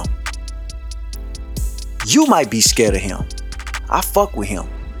problem with him. You might be scared of him. I fuck with him.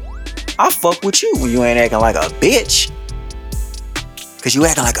 I fuck with you when you ain't acting like a bitch. Cause you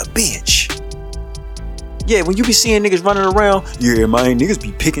acting like a bitch. Yeah, when you be seeing niggas running around, yeah, man, niggas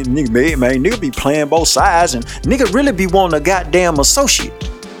be picking, niggas be playing both sides, and nigga really be wanting a goddamn associate.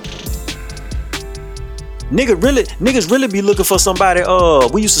 Niggas really be looking for somebody,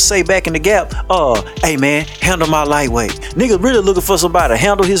 we used to say back in the Gap, hey man, handle my lightweight. Nigga really looking for somebody to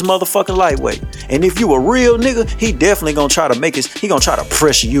handle his motherfucking lightweight. And if you a real nigga, he definitely gonna try to he gonna try to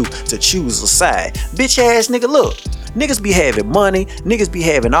pressure you to choose a side. Bitch ass nigga, look. Niggas be having money, niggas be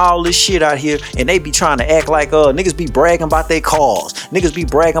having all this shit out here, and they be trying to act like niggas be bragging about their cars, niggas be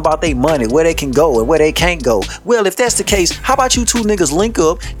bragging about their money, where they can go and where they can't go. Well, if that's the case, how about you two niggas link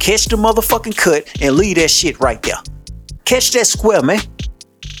up, catch the motherfucking cut, and leave that shit right there. Catch that square, man.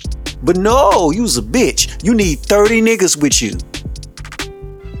 But no, you's a bitch. You need 30 niggas with you.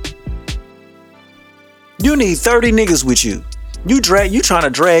 You need 30 niggas with you. You trying to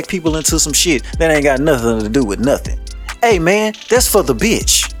drag people into some shit that ain't got nothing to do with nothing. Hey man, that's for the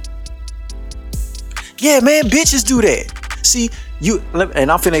bitch. Yeah man, bitches do that. See,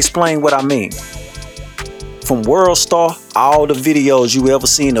 and I'm finna explain what I mean. From World Star, all the videos you ever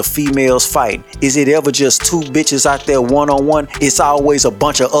seen of females fighting, is it ever just two bitches out there one-on-one? It's always a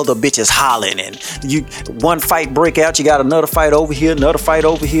bunch of other bitches hollering, and one fight break out, you got another fight over here, another fight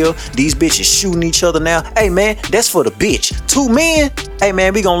over here. These bitches shooting each other now. Hey man, that's for the bitch. Two men, hey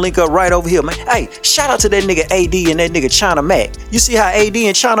man, we gonna link up right over here, man. Hey, shout out to that nigga AD and that nigga China Mac. You see how AD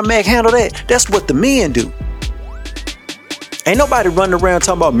and China Mac handle that? That's what the men do. Ain't nobody running around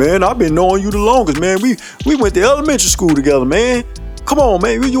talking about, man, I've been knowing you the longest, man. We went to elementary school together, man. Come on,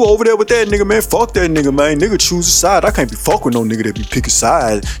 man. You over there with that nigga, man. Fuck that nigga, man. Nigga choose a side. I can't be fucking with no nigga that be picking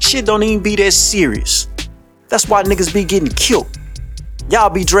sides. Shit don't even be that serious. That's why niggas be getting killed. Y'all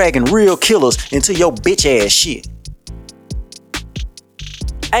be dragging real killers into your bitch ass shit.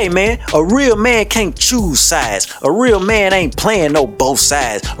 Hey man, a real man can't choose sides. A real man ain't playing no both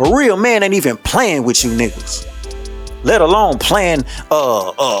sides. A real man ain't even playing with you niggas. Let alone playing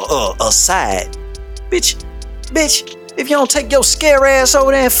a side. Bitch, if you don't take your scare ass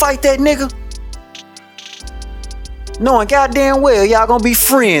over there and fight that nigga, knowing goddamn well y'all gonna be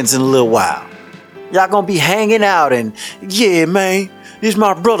friends in a little while. Y'all gonna be hanging out and, yeah man, this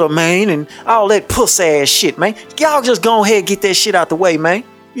my brother, man, and all that puss ass shit, man. Y'all just go ahead and get that shit out the way, man.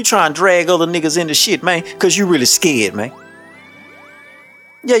 You try and drag other niggas into shit, man, cause you really scared, man.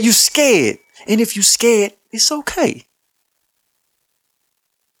 Yeah, you scared. And if you scared, it's okay.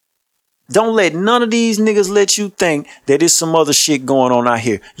 Don't let none of these niggas let you think that there's some other shit going on out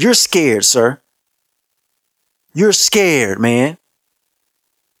here. You're scared, sir. You're scared, man.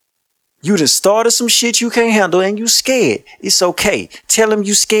 You done started some shit you can't handle and you scared. It's okay. Tell him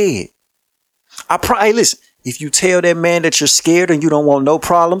you scared. Hey, listen, if you tell that man that you're scared and you don't want no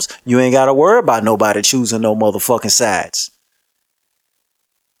problems, you ain't got to worry about nobody choosing no motherfucking sides.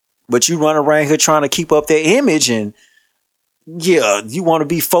 But you run around here trying to keep up their image and, yeah, you want to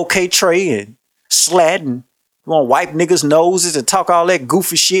be 4K Trey and slatting. You want to wipe niggas' noses and talk all that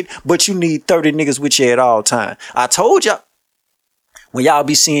goofy shit, but you need 30 niggas with you at all time. I told y'all, when y'all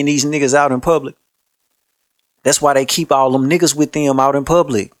be seeing these niggas out in public, that's why they keep all them niggas with them out in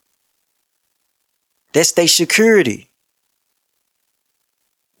public. That's their security.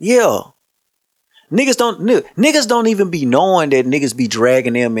 Yeah. Niggas don't even be knowing that niggas be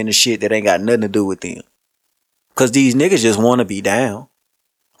dragging them into shit that ain't got nothing to do with them. Cause these niggas just want to be down.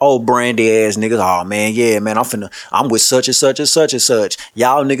 Old brandy ass niggas. Oh man, yeah, man, I'm with such and such and such and such.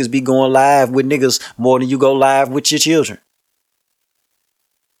 Y'all niggas be going live with niggas more than you go live with your children.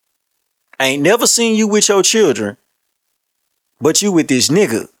 I ain't never seen you with your children, but you with this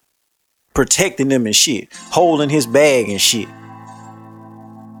nigga protecting them and shit, holding his bag and shit.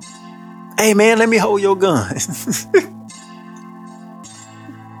 Hey man, let me hold your gun.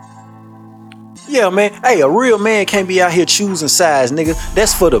 Yeah, man. Hey, a real man can't be out here choosing sides, nigga.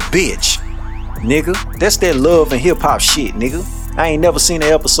 That's for the bitch, nigga. That's that love and hip hop shit, nigga. I ain't never seen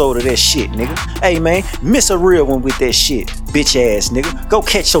an episode of that shit, nigga. Hey, man, miss a real one with that shit, bitch ass, nigga. Go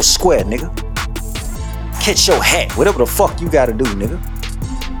catch your square, nigga. Catch your hat, whatever the fuck you gotta do, nigga.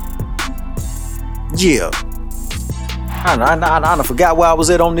 Yeah. I forgot where I was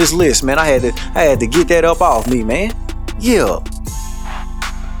at on this list, man. I had to get that up off me, man. Yeah.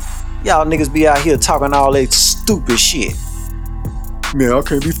 Y'all niggas be out here talking all that stupid shit. Man, I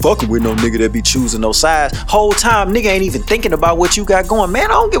can't be fucking with no nigga that be choosing no sides. Whole time nigga ain't even thinking about what you got going. Man,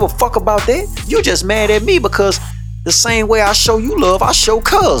 I don't give a fuck about that. You just mad at me because the same way I show you love, I show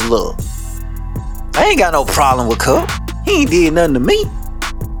cuz love. I ain't got no problem with cuz. He ain't did nothing to me.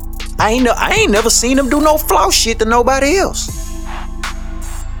 I ain't never seen him do no flaw shit to nobody else.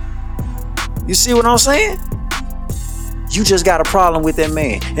 You see what I'm saying? You just got a problem with that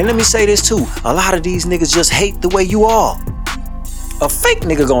man. And let me say this too. A lot of these niggas just hate the way you are. A fake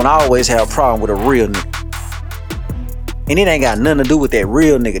nigga gonna always have a problem with a real nigga. And it ain't got nothing to do with that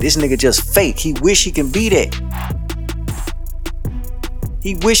real nigga. This nigga just fake. He wish he can be that.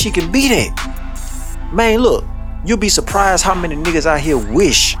 He wish he can be that. Man, look. You'll be surprised how many niggas out here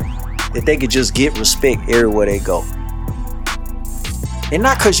wish that they could just get respect everywhere they go. And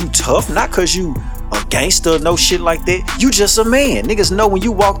not cause you tough, not cause you a gangster, no shit like that. You just a man. Niggas know when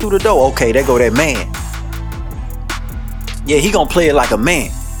you walk through the door, okay, there go that man. Yeah, he gonna play it like a man.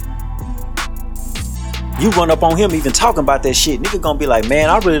 You run up on him even talking about that shit, nigga gonna be like, man,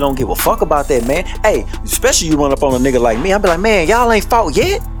 I really don't give a fuck about that, man. Hey, especially you run up on a nigga like me, I'll be like, man, y'all ain't fought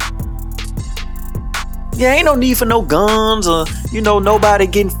yet? Yeah, ain't no need for no guns or, nobody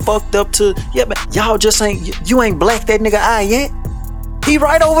getting fucked up to, yeah, but y'all just ain't, you ain't blacked that nigga eye yet? He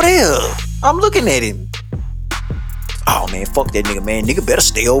right over there. I'm looking at him. Oh, man, fuck that nigga, man. Nigga better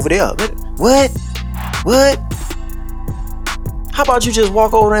stay over there. What? How about you just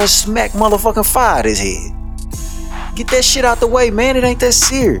walk over there and smack motherfucking fire at his head? Get that shit out the way, man. It ain't that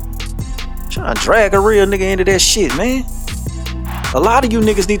serious. Trying to drag a real nigga into that shit, man. A lot of you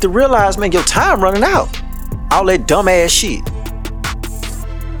niggas need to realize, man, your time running out. All that dumbass shit.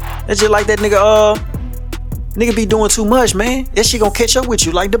 That's just like that nigga be doing too much, man. That shit gonna catch up with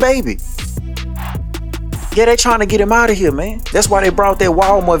you like the baby. Yeah, they trying to get him out of here, man. That's why they brought that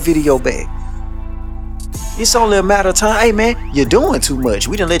Walmart video back. It's only a matter of time. Hey, man, you're doing too much.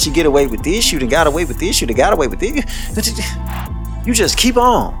 We done let you get away with this. You done got away with this. You done got away with this. You just keep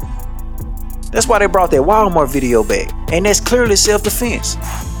on. That's why they brought that Walmart video back. And that's clearly self-defense.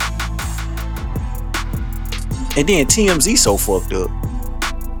 And then TMZ so fucked up.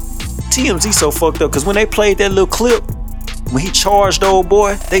 TMZ so fucked up because when they played that little clip, when he charged the old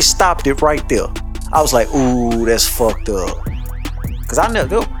boy, they stopped it right there. I was like, ooh, that's fucked up. Because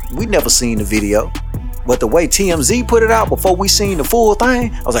we never seen the video. But the way TMZ put it out before we seen the full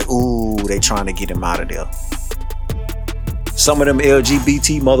thing, I was like, ooh, they trying to get him out of there. Some of them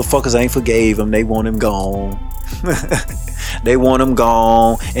LGBT motherfuckers ain't forgave him. They want him gone. They want him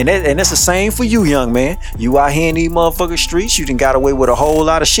gone. And that's the same for you, young man. You out here in these motherfucking streets. You done got away with a whole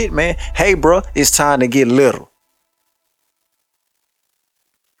lot of shit, man. Hey, bro, it's time to get little.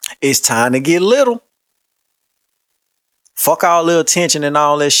 It's time to get little. Fuck all the attention and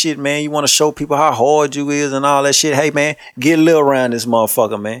all that shit, man. You want to show people how hard you is and all that shit. Hey, man, get little around this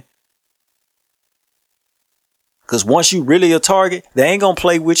motherfucker, man. Because once you really a target, they ain't going to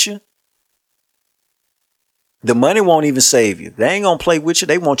play with you. The money won't even save you. They ain't going to play with you.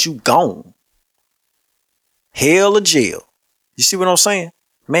 They want you gone. Hell or jail. You see what I'm saying?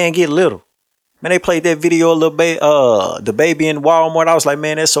 Man, get little. Man, they played that video of the baby in Walmart. I was like,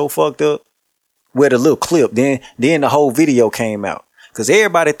 man, that's so fucked up. With a little clip. Then the whole video came out. Because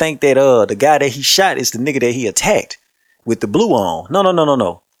everybody think that the guy that he shot is the nigga that he attacked with the blue on. No.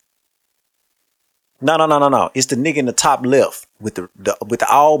 No. It's the nigga in the top left with the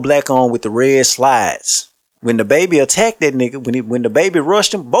all black on with the red slides. When the baby attacked that nigga, when the baby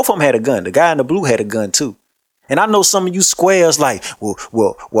rushed him, both of them had a gun. The guy in the blue had a gun too. And I know some of you squares like,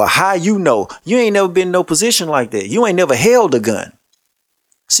 well, how you know? You ain't never been in no position like that. You ain't never held a gun.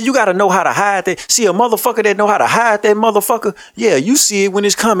 See, you got to know how to hide that. See, a motherfucker that know how to hide that motherfucker, yeah, you see it when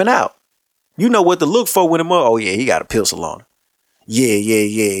it's coming out. You know what to look for when oh yeah, he got a pistol on him. Yeah.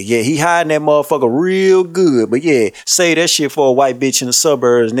 He hiding that motherfucker real good. But yeah, say that shit for a white bitch in the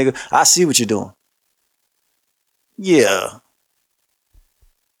suburbs, nigga. I see what you're doing. Yeah.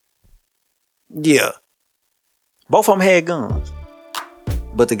 Both of them had guns.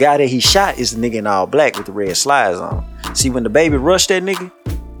 But the guy that he shot is the nigga in all black with the red slides on. See, when the baby rushed that nigga,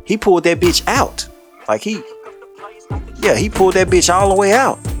 he pulled that bitch out. Like he pulled that bitch all the way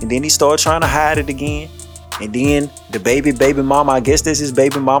out. And then he started trying to hide it again. And then the baby mama, I guess that's his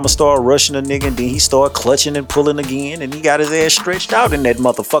baby mama, started rushing the nigga. And then he started clutching and pulling again. And he got his ass stretched out in that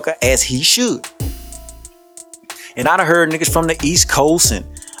motherfucker as he should. And I done heard niggas from the East Coast and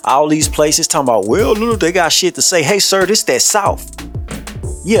all these places talking about, well, look, they got shit to say. Hey, sir, this that South.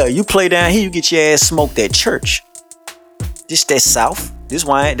 Yeah, you play down here, you get your ass smoked at church. This that South. That's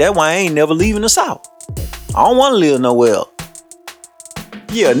why I ain't never leaving the South. I don't want to live nowhere else.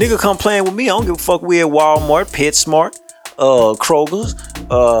 Yeah, nigga come playing with me. I don't give a fuck. We at Walmart, PetSmart, Kroger's.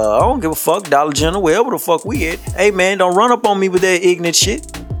 I don't give a fuck. Dollar General, wherever the fuck we at. Hey, man, don't run up on me with that ignorant shit.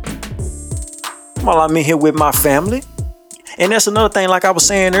 While I'm in here with my family. And that's another thing, like I was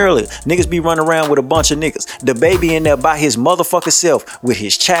saying earlier. Niggas be running around with a bunch of niggas. The baby in there by his motherfucking self with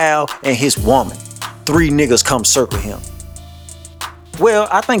his child and his woman. 3 niggas come circle him. Well,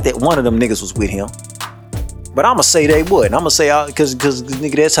 I think that one of them niggas was with him. But I'ma say they would. I'ma say, cause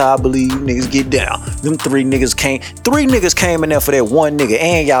nigga, that's how I believe you niggas get down. Them three niggas came in there for that one nigga,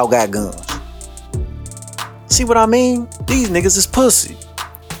 and y'all got guns. See what I mean? These niggas is pussy.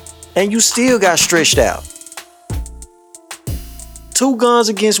 And you still got stretched out. 2 guns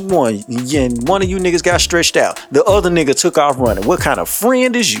against one, and one of you niggas got stretched out. The other nigga took off running. What kind of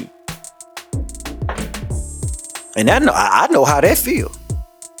friend is you? And I know how that feel.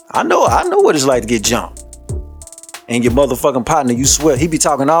 I know what it's like to get jumped. And your motherfucking partner, you swear, he be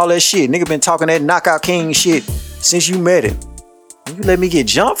talking all that shit. Nigga been talking that knockout king shit since you met him. You let me get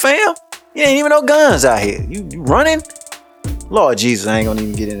jumped, fam? You ain't even no guns out here. You running? Lord Jesus, I ain't gonna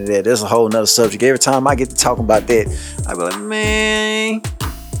even get into that. That's a whole nother subject. Every time I get to talking about that, I be like, man.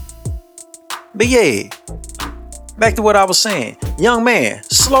 But yeah, back to what I was saying. Young man,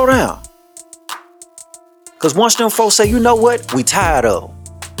 slow down. Cause once them folks say, you know what? We tired of him.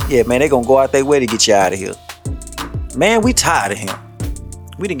 Yeah, man, they gonna go out their way to get you out of here. Man, we tired of him.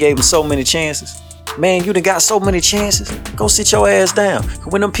 We done gave him so many chances. Man, you done got so many chances. Go sit your ass down.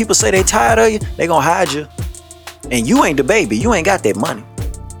 When them people say they tired of you, they gonna hide you. And you ain't the baby. You ain't got that money.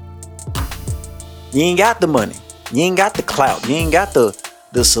 You ain't got the money. You ain't got the clout. You ain't got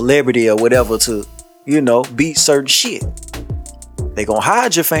the celebrity or whatever to, beat certain shit. They gonna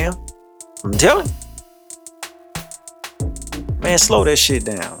hide you, fam. I'm telling you. Man, slow that shit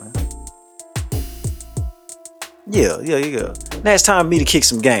down, man. Yeah. Now it's time for me to kick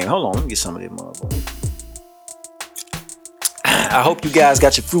some game. Hold on, let me get some of that motherfucker. I hope you guys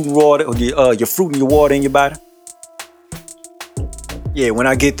got your fruit and water, or your fruit and your water in your body. Yeah, when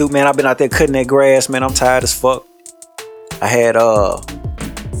I get through, man, I've been out there cutting that grass, man. I'm tired as fuck. I had a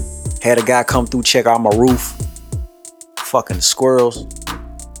guy come through, check out my roof. Fucking squirrels.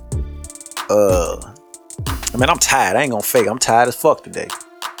 Man, I'm tired. I ain't gonna fake. I'm tired as fuck today.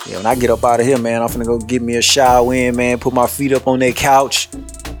 Yeah, when I get up out of here, man, I'm finna go get me a shower in, man. Put my feet up on that couch.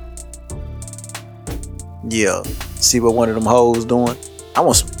 Yeah. See what one of them hoes doing. I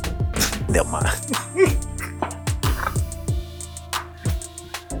want some. Never mind.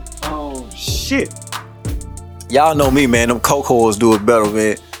 Oh, shit. Y'all know me, man. Them coke hoes do it better,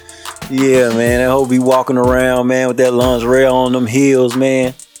 man. Yeah, man. That hoe be walking around, man, with that lingerie on them heels,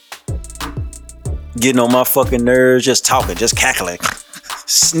 man. Getting on my fucking nerves, just talking, just cackling.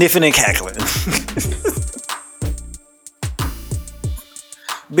 Sniffing and cackling.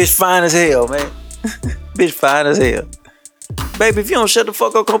 Bitch fine as hell, man. Bitch fine as hell. Baby, if you don't shut the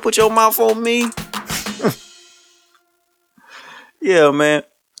fuck up, come put your mouth on me. Yeah, man.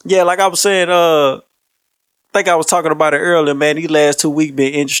 Yeah, like I was saying, I think I was talking about it earlier, man. These last 2 weeks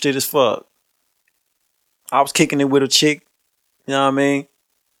been interested as fuck. I was kicking it with a chick. You know what I mean?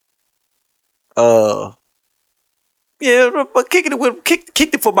 Yeah, but kicked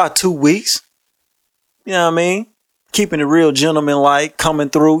it for about 2 weeks. You know what I mean? Keeping it real gentleman-like, coming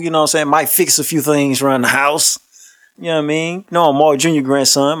through, you know what I'm saying? Might fix a few things around the house. You know what I mean? I'm Mark Jr.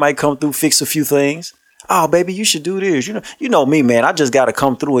 grandson, might come through, fix a few things. Oh, baby, you should do this. You know me, man. I just gotta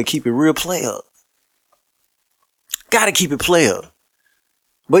come through and keep it real player. Gotta keep it player.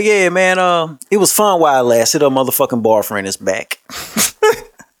 But yeah, man, it was fun while it lasted. Her motherfucking boyfriend is back.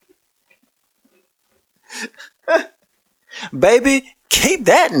 Baby, keep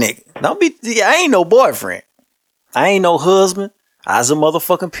that nigga. I ain't no boyfriend. I ain't no husband. I's a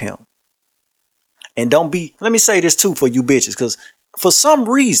motherfucking pimp. And let me say this too for you bitches, because for some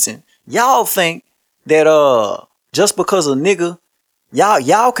reason, y'all think that just because a nigga,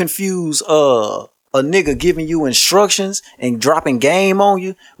 y'all confuse a nigga giving you instructions and dropping game on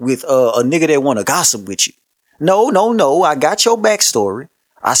you with a nigga that want to gossip with you. No. I got your backstory.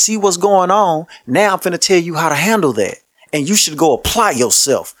 I see what's going on. Now I'm finna tell you how to handle that. And you should go apply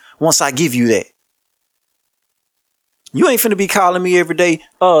yourself once I give you that. You ain't finna be calling me every day,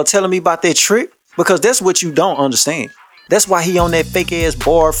 telling me about that trick, because that's what you don't understand. That's why he on that fake ass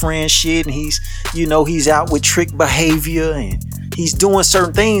boyfriend shit, and he's out with trick behavior, and he's doing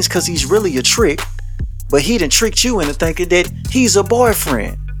certain things because he's really a trick, but he done tricked you into thinking that he's a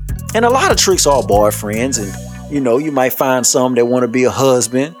boyfriend. And a lot of tricks are boyfriends, and you might find some that want to be a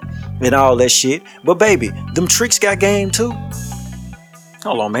husband and all that shit. But baby, them tricks got game too.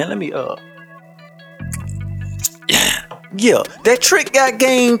 Hold on, man. Let me Yeah, that trick got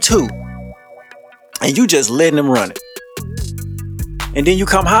game too. And you just letting them run it. And then you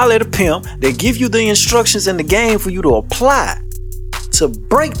come holler at a pimp. They give you the instructions in the game for you to apply to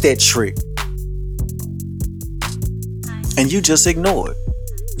break that trick. And you just ignore it.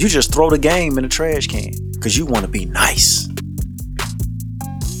 You just throw the game in the trash can because you want to be nice.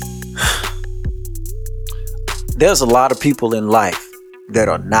 There's a lot of people in life that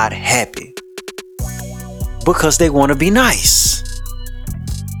are not happy because they want to be nice.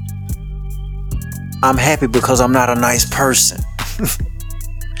 I'm happy because I'm not a nice person.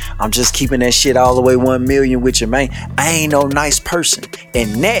 I'm just keeping that shit all the way 1 million with you, man. I ain't no nice person.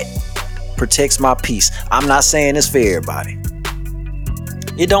 And that protects my peace. I'm not saying it's for everybody.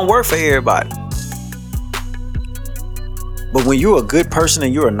 It don't work for everybody. But when you're a good person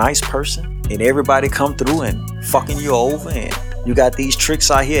and you're a nice person and everybody come through and fucking you over and you got these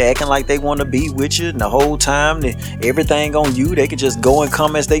tricks out here acting like they want to be with you and the whole time everything on you, they can just go and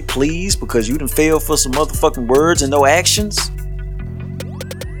come as they please because you done fell for some motherfucking words and no actions.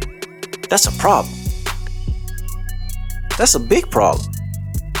 That's a problem. That's a big problem.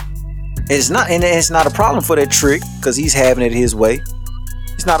 It's not a problem for that trick because he's having it his way.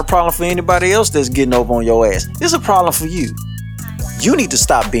 It's not a problem for anybody else that's getting over on your ass. It's a problem for you. You need to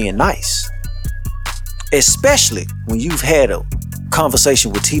stop being nice. Especially when you've had a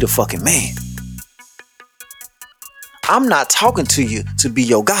conversation with T the fucking man. I'm not talking to you to be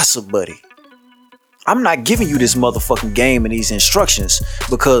your gossip buddy. I'm not giving you this motherfucking game and these instructions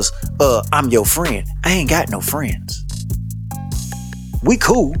because I'm your friend. I ain't got no friends. We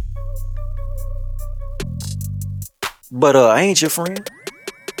cool. But I ain't your friend.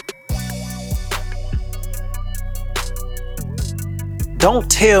 Don't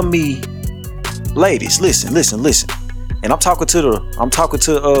tell me, ladies, listen. And I'm talking to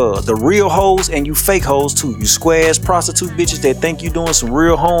the real hoes and you fake hoes too. You square ass prostitute bitches that think you doing some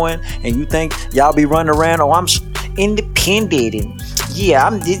real hoeing and you think y'all be running around. Oh, I'm independent and yeah,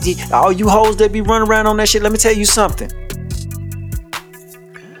 all you hoes that be running around on that shit. Let me tell you something.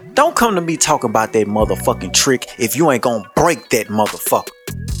 Don't come to me talking about that motherfucking trick if you ain't gonna break that motherfucker.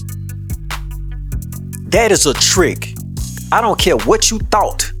 That is a trick. I don't care what you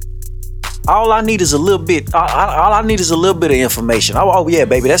thought. All I need is a little bit. All I need is a little bit of information. Oh yeah,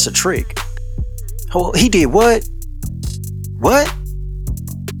 baby, that's a trick. Oh, he did what? What?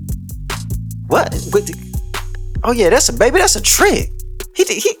 Oh yeah, that's a trick. He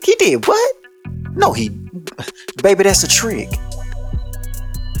did what? No, baby, that's a trick.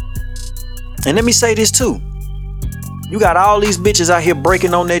 And let me say this too. You got all these bitches out here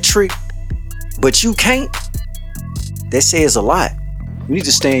breaking on that trick, but you can't. That says a lot. You need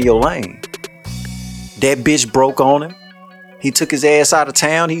to stay in your lane. That bitch broke on him. He took his ass out of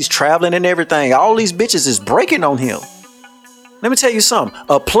town. He's traveling and everything. All these bitches is breaking on him. Let me tell you something.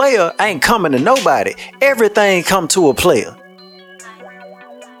 A player ain't coming to nobody. Everything come to a player.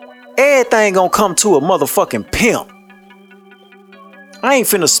 Everything gonna come to a motherfucking pimp. I ain't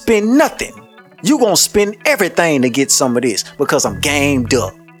finna spend nothing. You gonna spend everything to get some of this because I'm gamed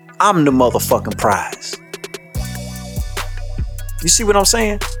up. I'm the motherfucking prize. You see what I'm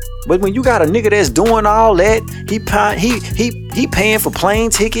saying? But when you got a nigga that's doing all that, he paying for plane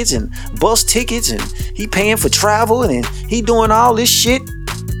tickets and bus tickets and he paying for travel and he doing all this shit.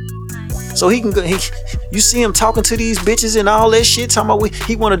 So he can go. You see him talking to these bitches and all that shit, talking about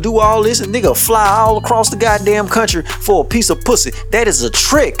he want to do all this and nigga fly all across the goddamn country for a piece of pussy. That is a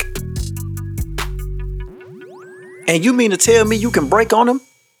trick. And you mean to tell me you can break on him?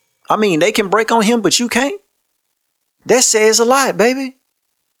 I mean, they can break on him, but you can't? That says a lot, baby.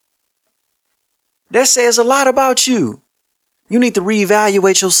 That says a lot about you. You need to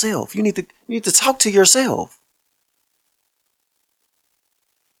reevaluate yourself. You need to talk to yourself.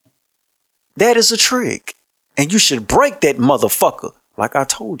 That is a trick. And you should break that motherfucker like I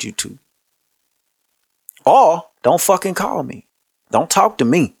told you to. Or don't fucking call me. Don't talk to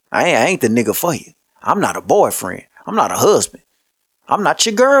me. I ain't the nigga for you. I'm not a boyfriend. I'm not a husband. I'm not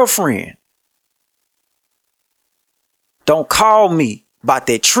your girlfriend. Don't call me about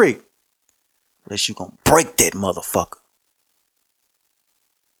that trick unless you gonna break that motherfucker.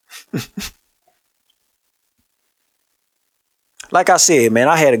 Like I said, man,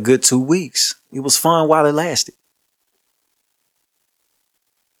 I had a good 2 weeks. It was fun while it lasted.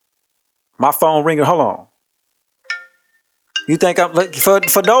 My phone ringing. Hold on. You think I'm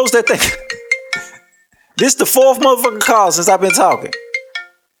for those that think this the fourth motherfucking call since I've been talking.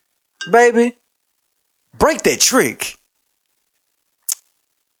 Baby, break that trick.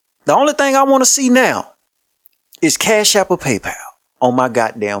 The only thing I want to see now is Cash App or PayPal on my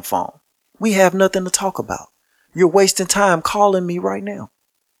goddamn phone. We have nothing to talk about. You're wasting time calling me right now.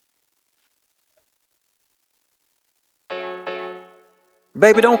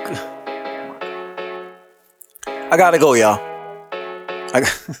 Baby, don't. I gotta go, y'all.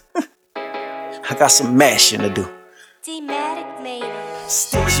 I got some mashing to do. D-Matic made it.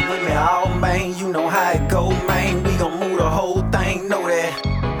 Sticks with me all, man. You know how it go, man. We gon' move the whole thing, know that.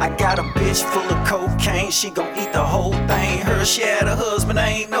 I got got a bitch full of cocaine, she gon' eat the whole thing. Heard she had a husband, I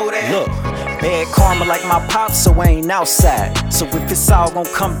ain't know that. Look, bad karma like my pops, so I ain't outside. So if it's all gon'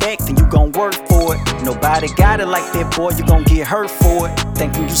 come back, then you gon' work for it. Nobody got it like that, boy, you gon' get hurt for it.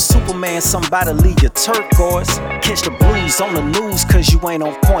 Thinking you Superman, somebody leave your turquoise. Catch the blues on the news, cause you ain't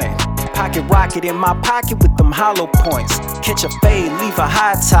on point. Pocket rocket in my pocket with them hollow points. Catch a fade, leave a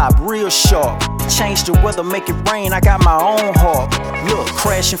high top, real sharp. Change the weather, make it rain, I got my own heart. Look,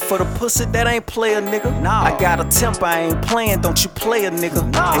 crashing for the pussy, that ain't play a nigga. Nah. I got a temper, I ain't playing, don't you play a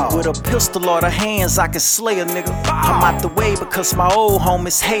nigga. Nah. And with a pistol or the hands, I can slay a nigga. I'm out the way because my old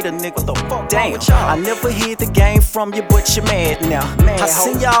homies hate a nigga. Damn, I never hear the game from you, but you're mad now. I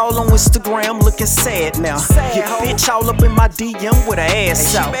see y'all on Instagram looking sad now. Your bitch all up in my DM with her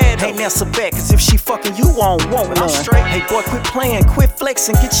ass out. Ain't that so bad, cause if she fucking you, I don't want none. Hey boy, quit playing, quit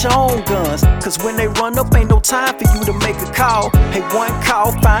flexing, get your own guns. Cause when they run up, ain't no time for you to make a call. Hey, one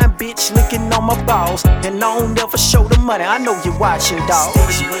call, fine bitch licking on my balls. And I don't never show the money, I know you watching, dawg.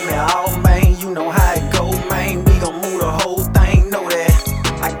 Sticks with me all, man, you know how it go, man. We gon' move the whole thing, know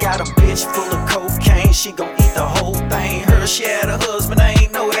that. I got a bitch full of cocaine, she gon' eat the whole thing. Heard she had a husband, I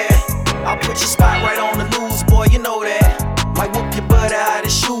ain't know that. I'll put your spot right on the news, boy, you know that. Might whoop your butt out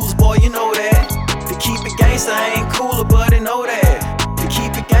of shoes, boy, you know that. To keep it gangsta, I ain't cooler, but you know that.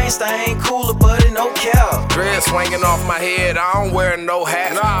 Keep it gangsta, I ain't cooler, but it no cap. Dread swinging off my head, I don't wear no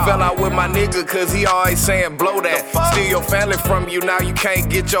hat. Fell out with my nigga, cause he always saying blow that. Steal your family from you, now you can't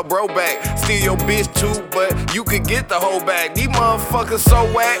get your bro back. Steal your bitch too, but you could get the whole bag. These motherfuckers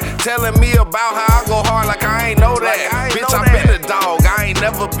so whack, telling me about how I go hard like I ain't know that. Bitch, I been a dog, I ain't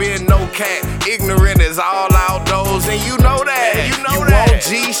never been no cat. Ignorant is all outdoors, and you know that. You want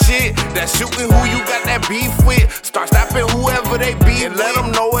G shit, that shooting who you got that beef with. Start stopping whoever they be and let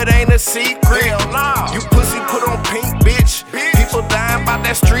them know it ain't a secret. Hell nah. You pussy put on pink, bitch. People dying about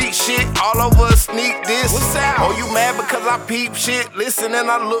that street shit. All over a sneak this. What's that? Oh, you mad because I peep shit? Listen and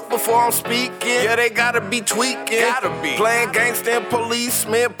I look before I'm speaking. Yeah, they gotta be tweaking. Gotta be. Playing gangsta and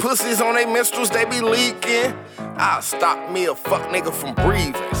policemen. Pussies on they minstrels, they be leaking. I'll stop me a fuck nigga from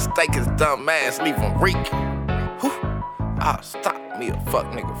breathing. Stake his dumb ass, leave him reeking. I'll stop me a fuck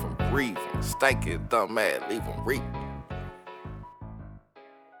nigga from breathing. Stake his dumb ass, leave him reeking.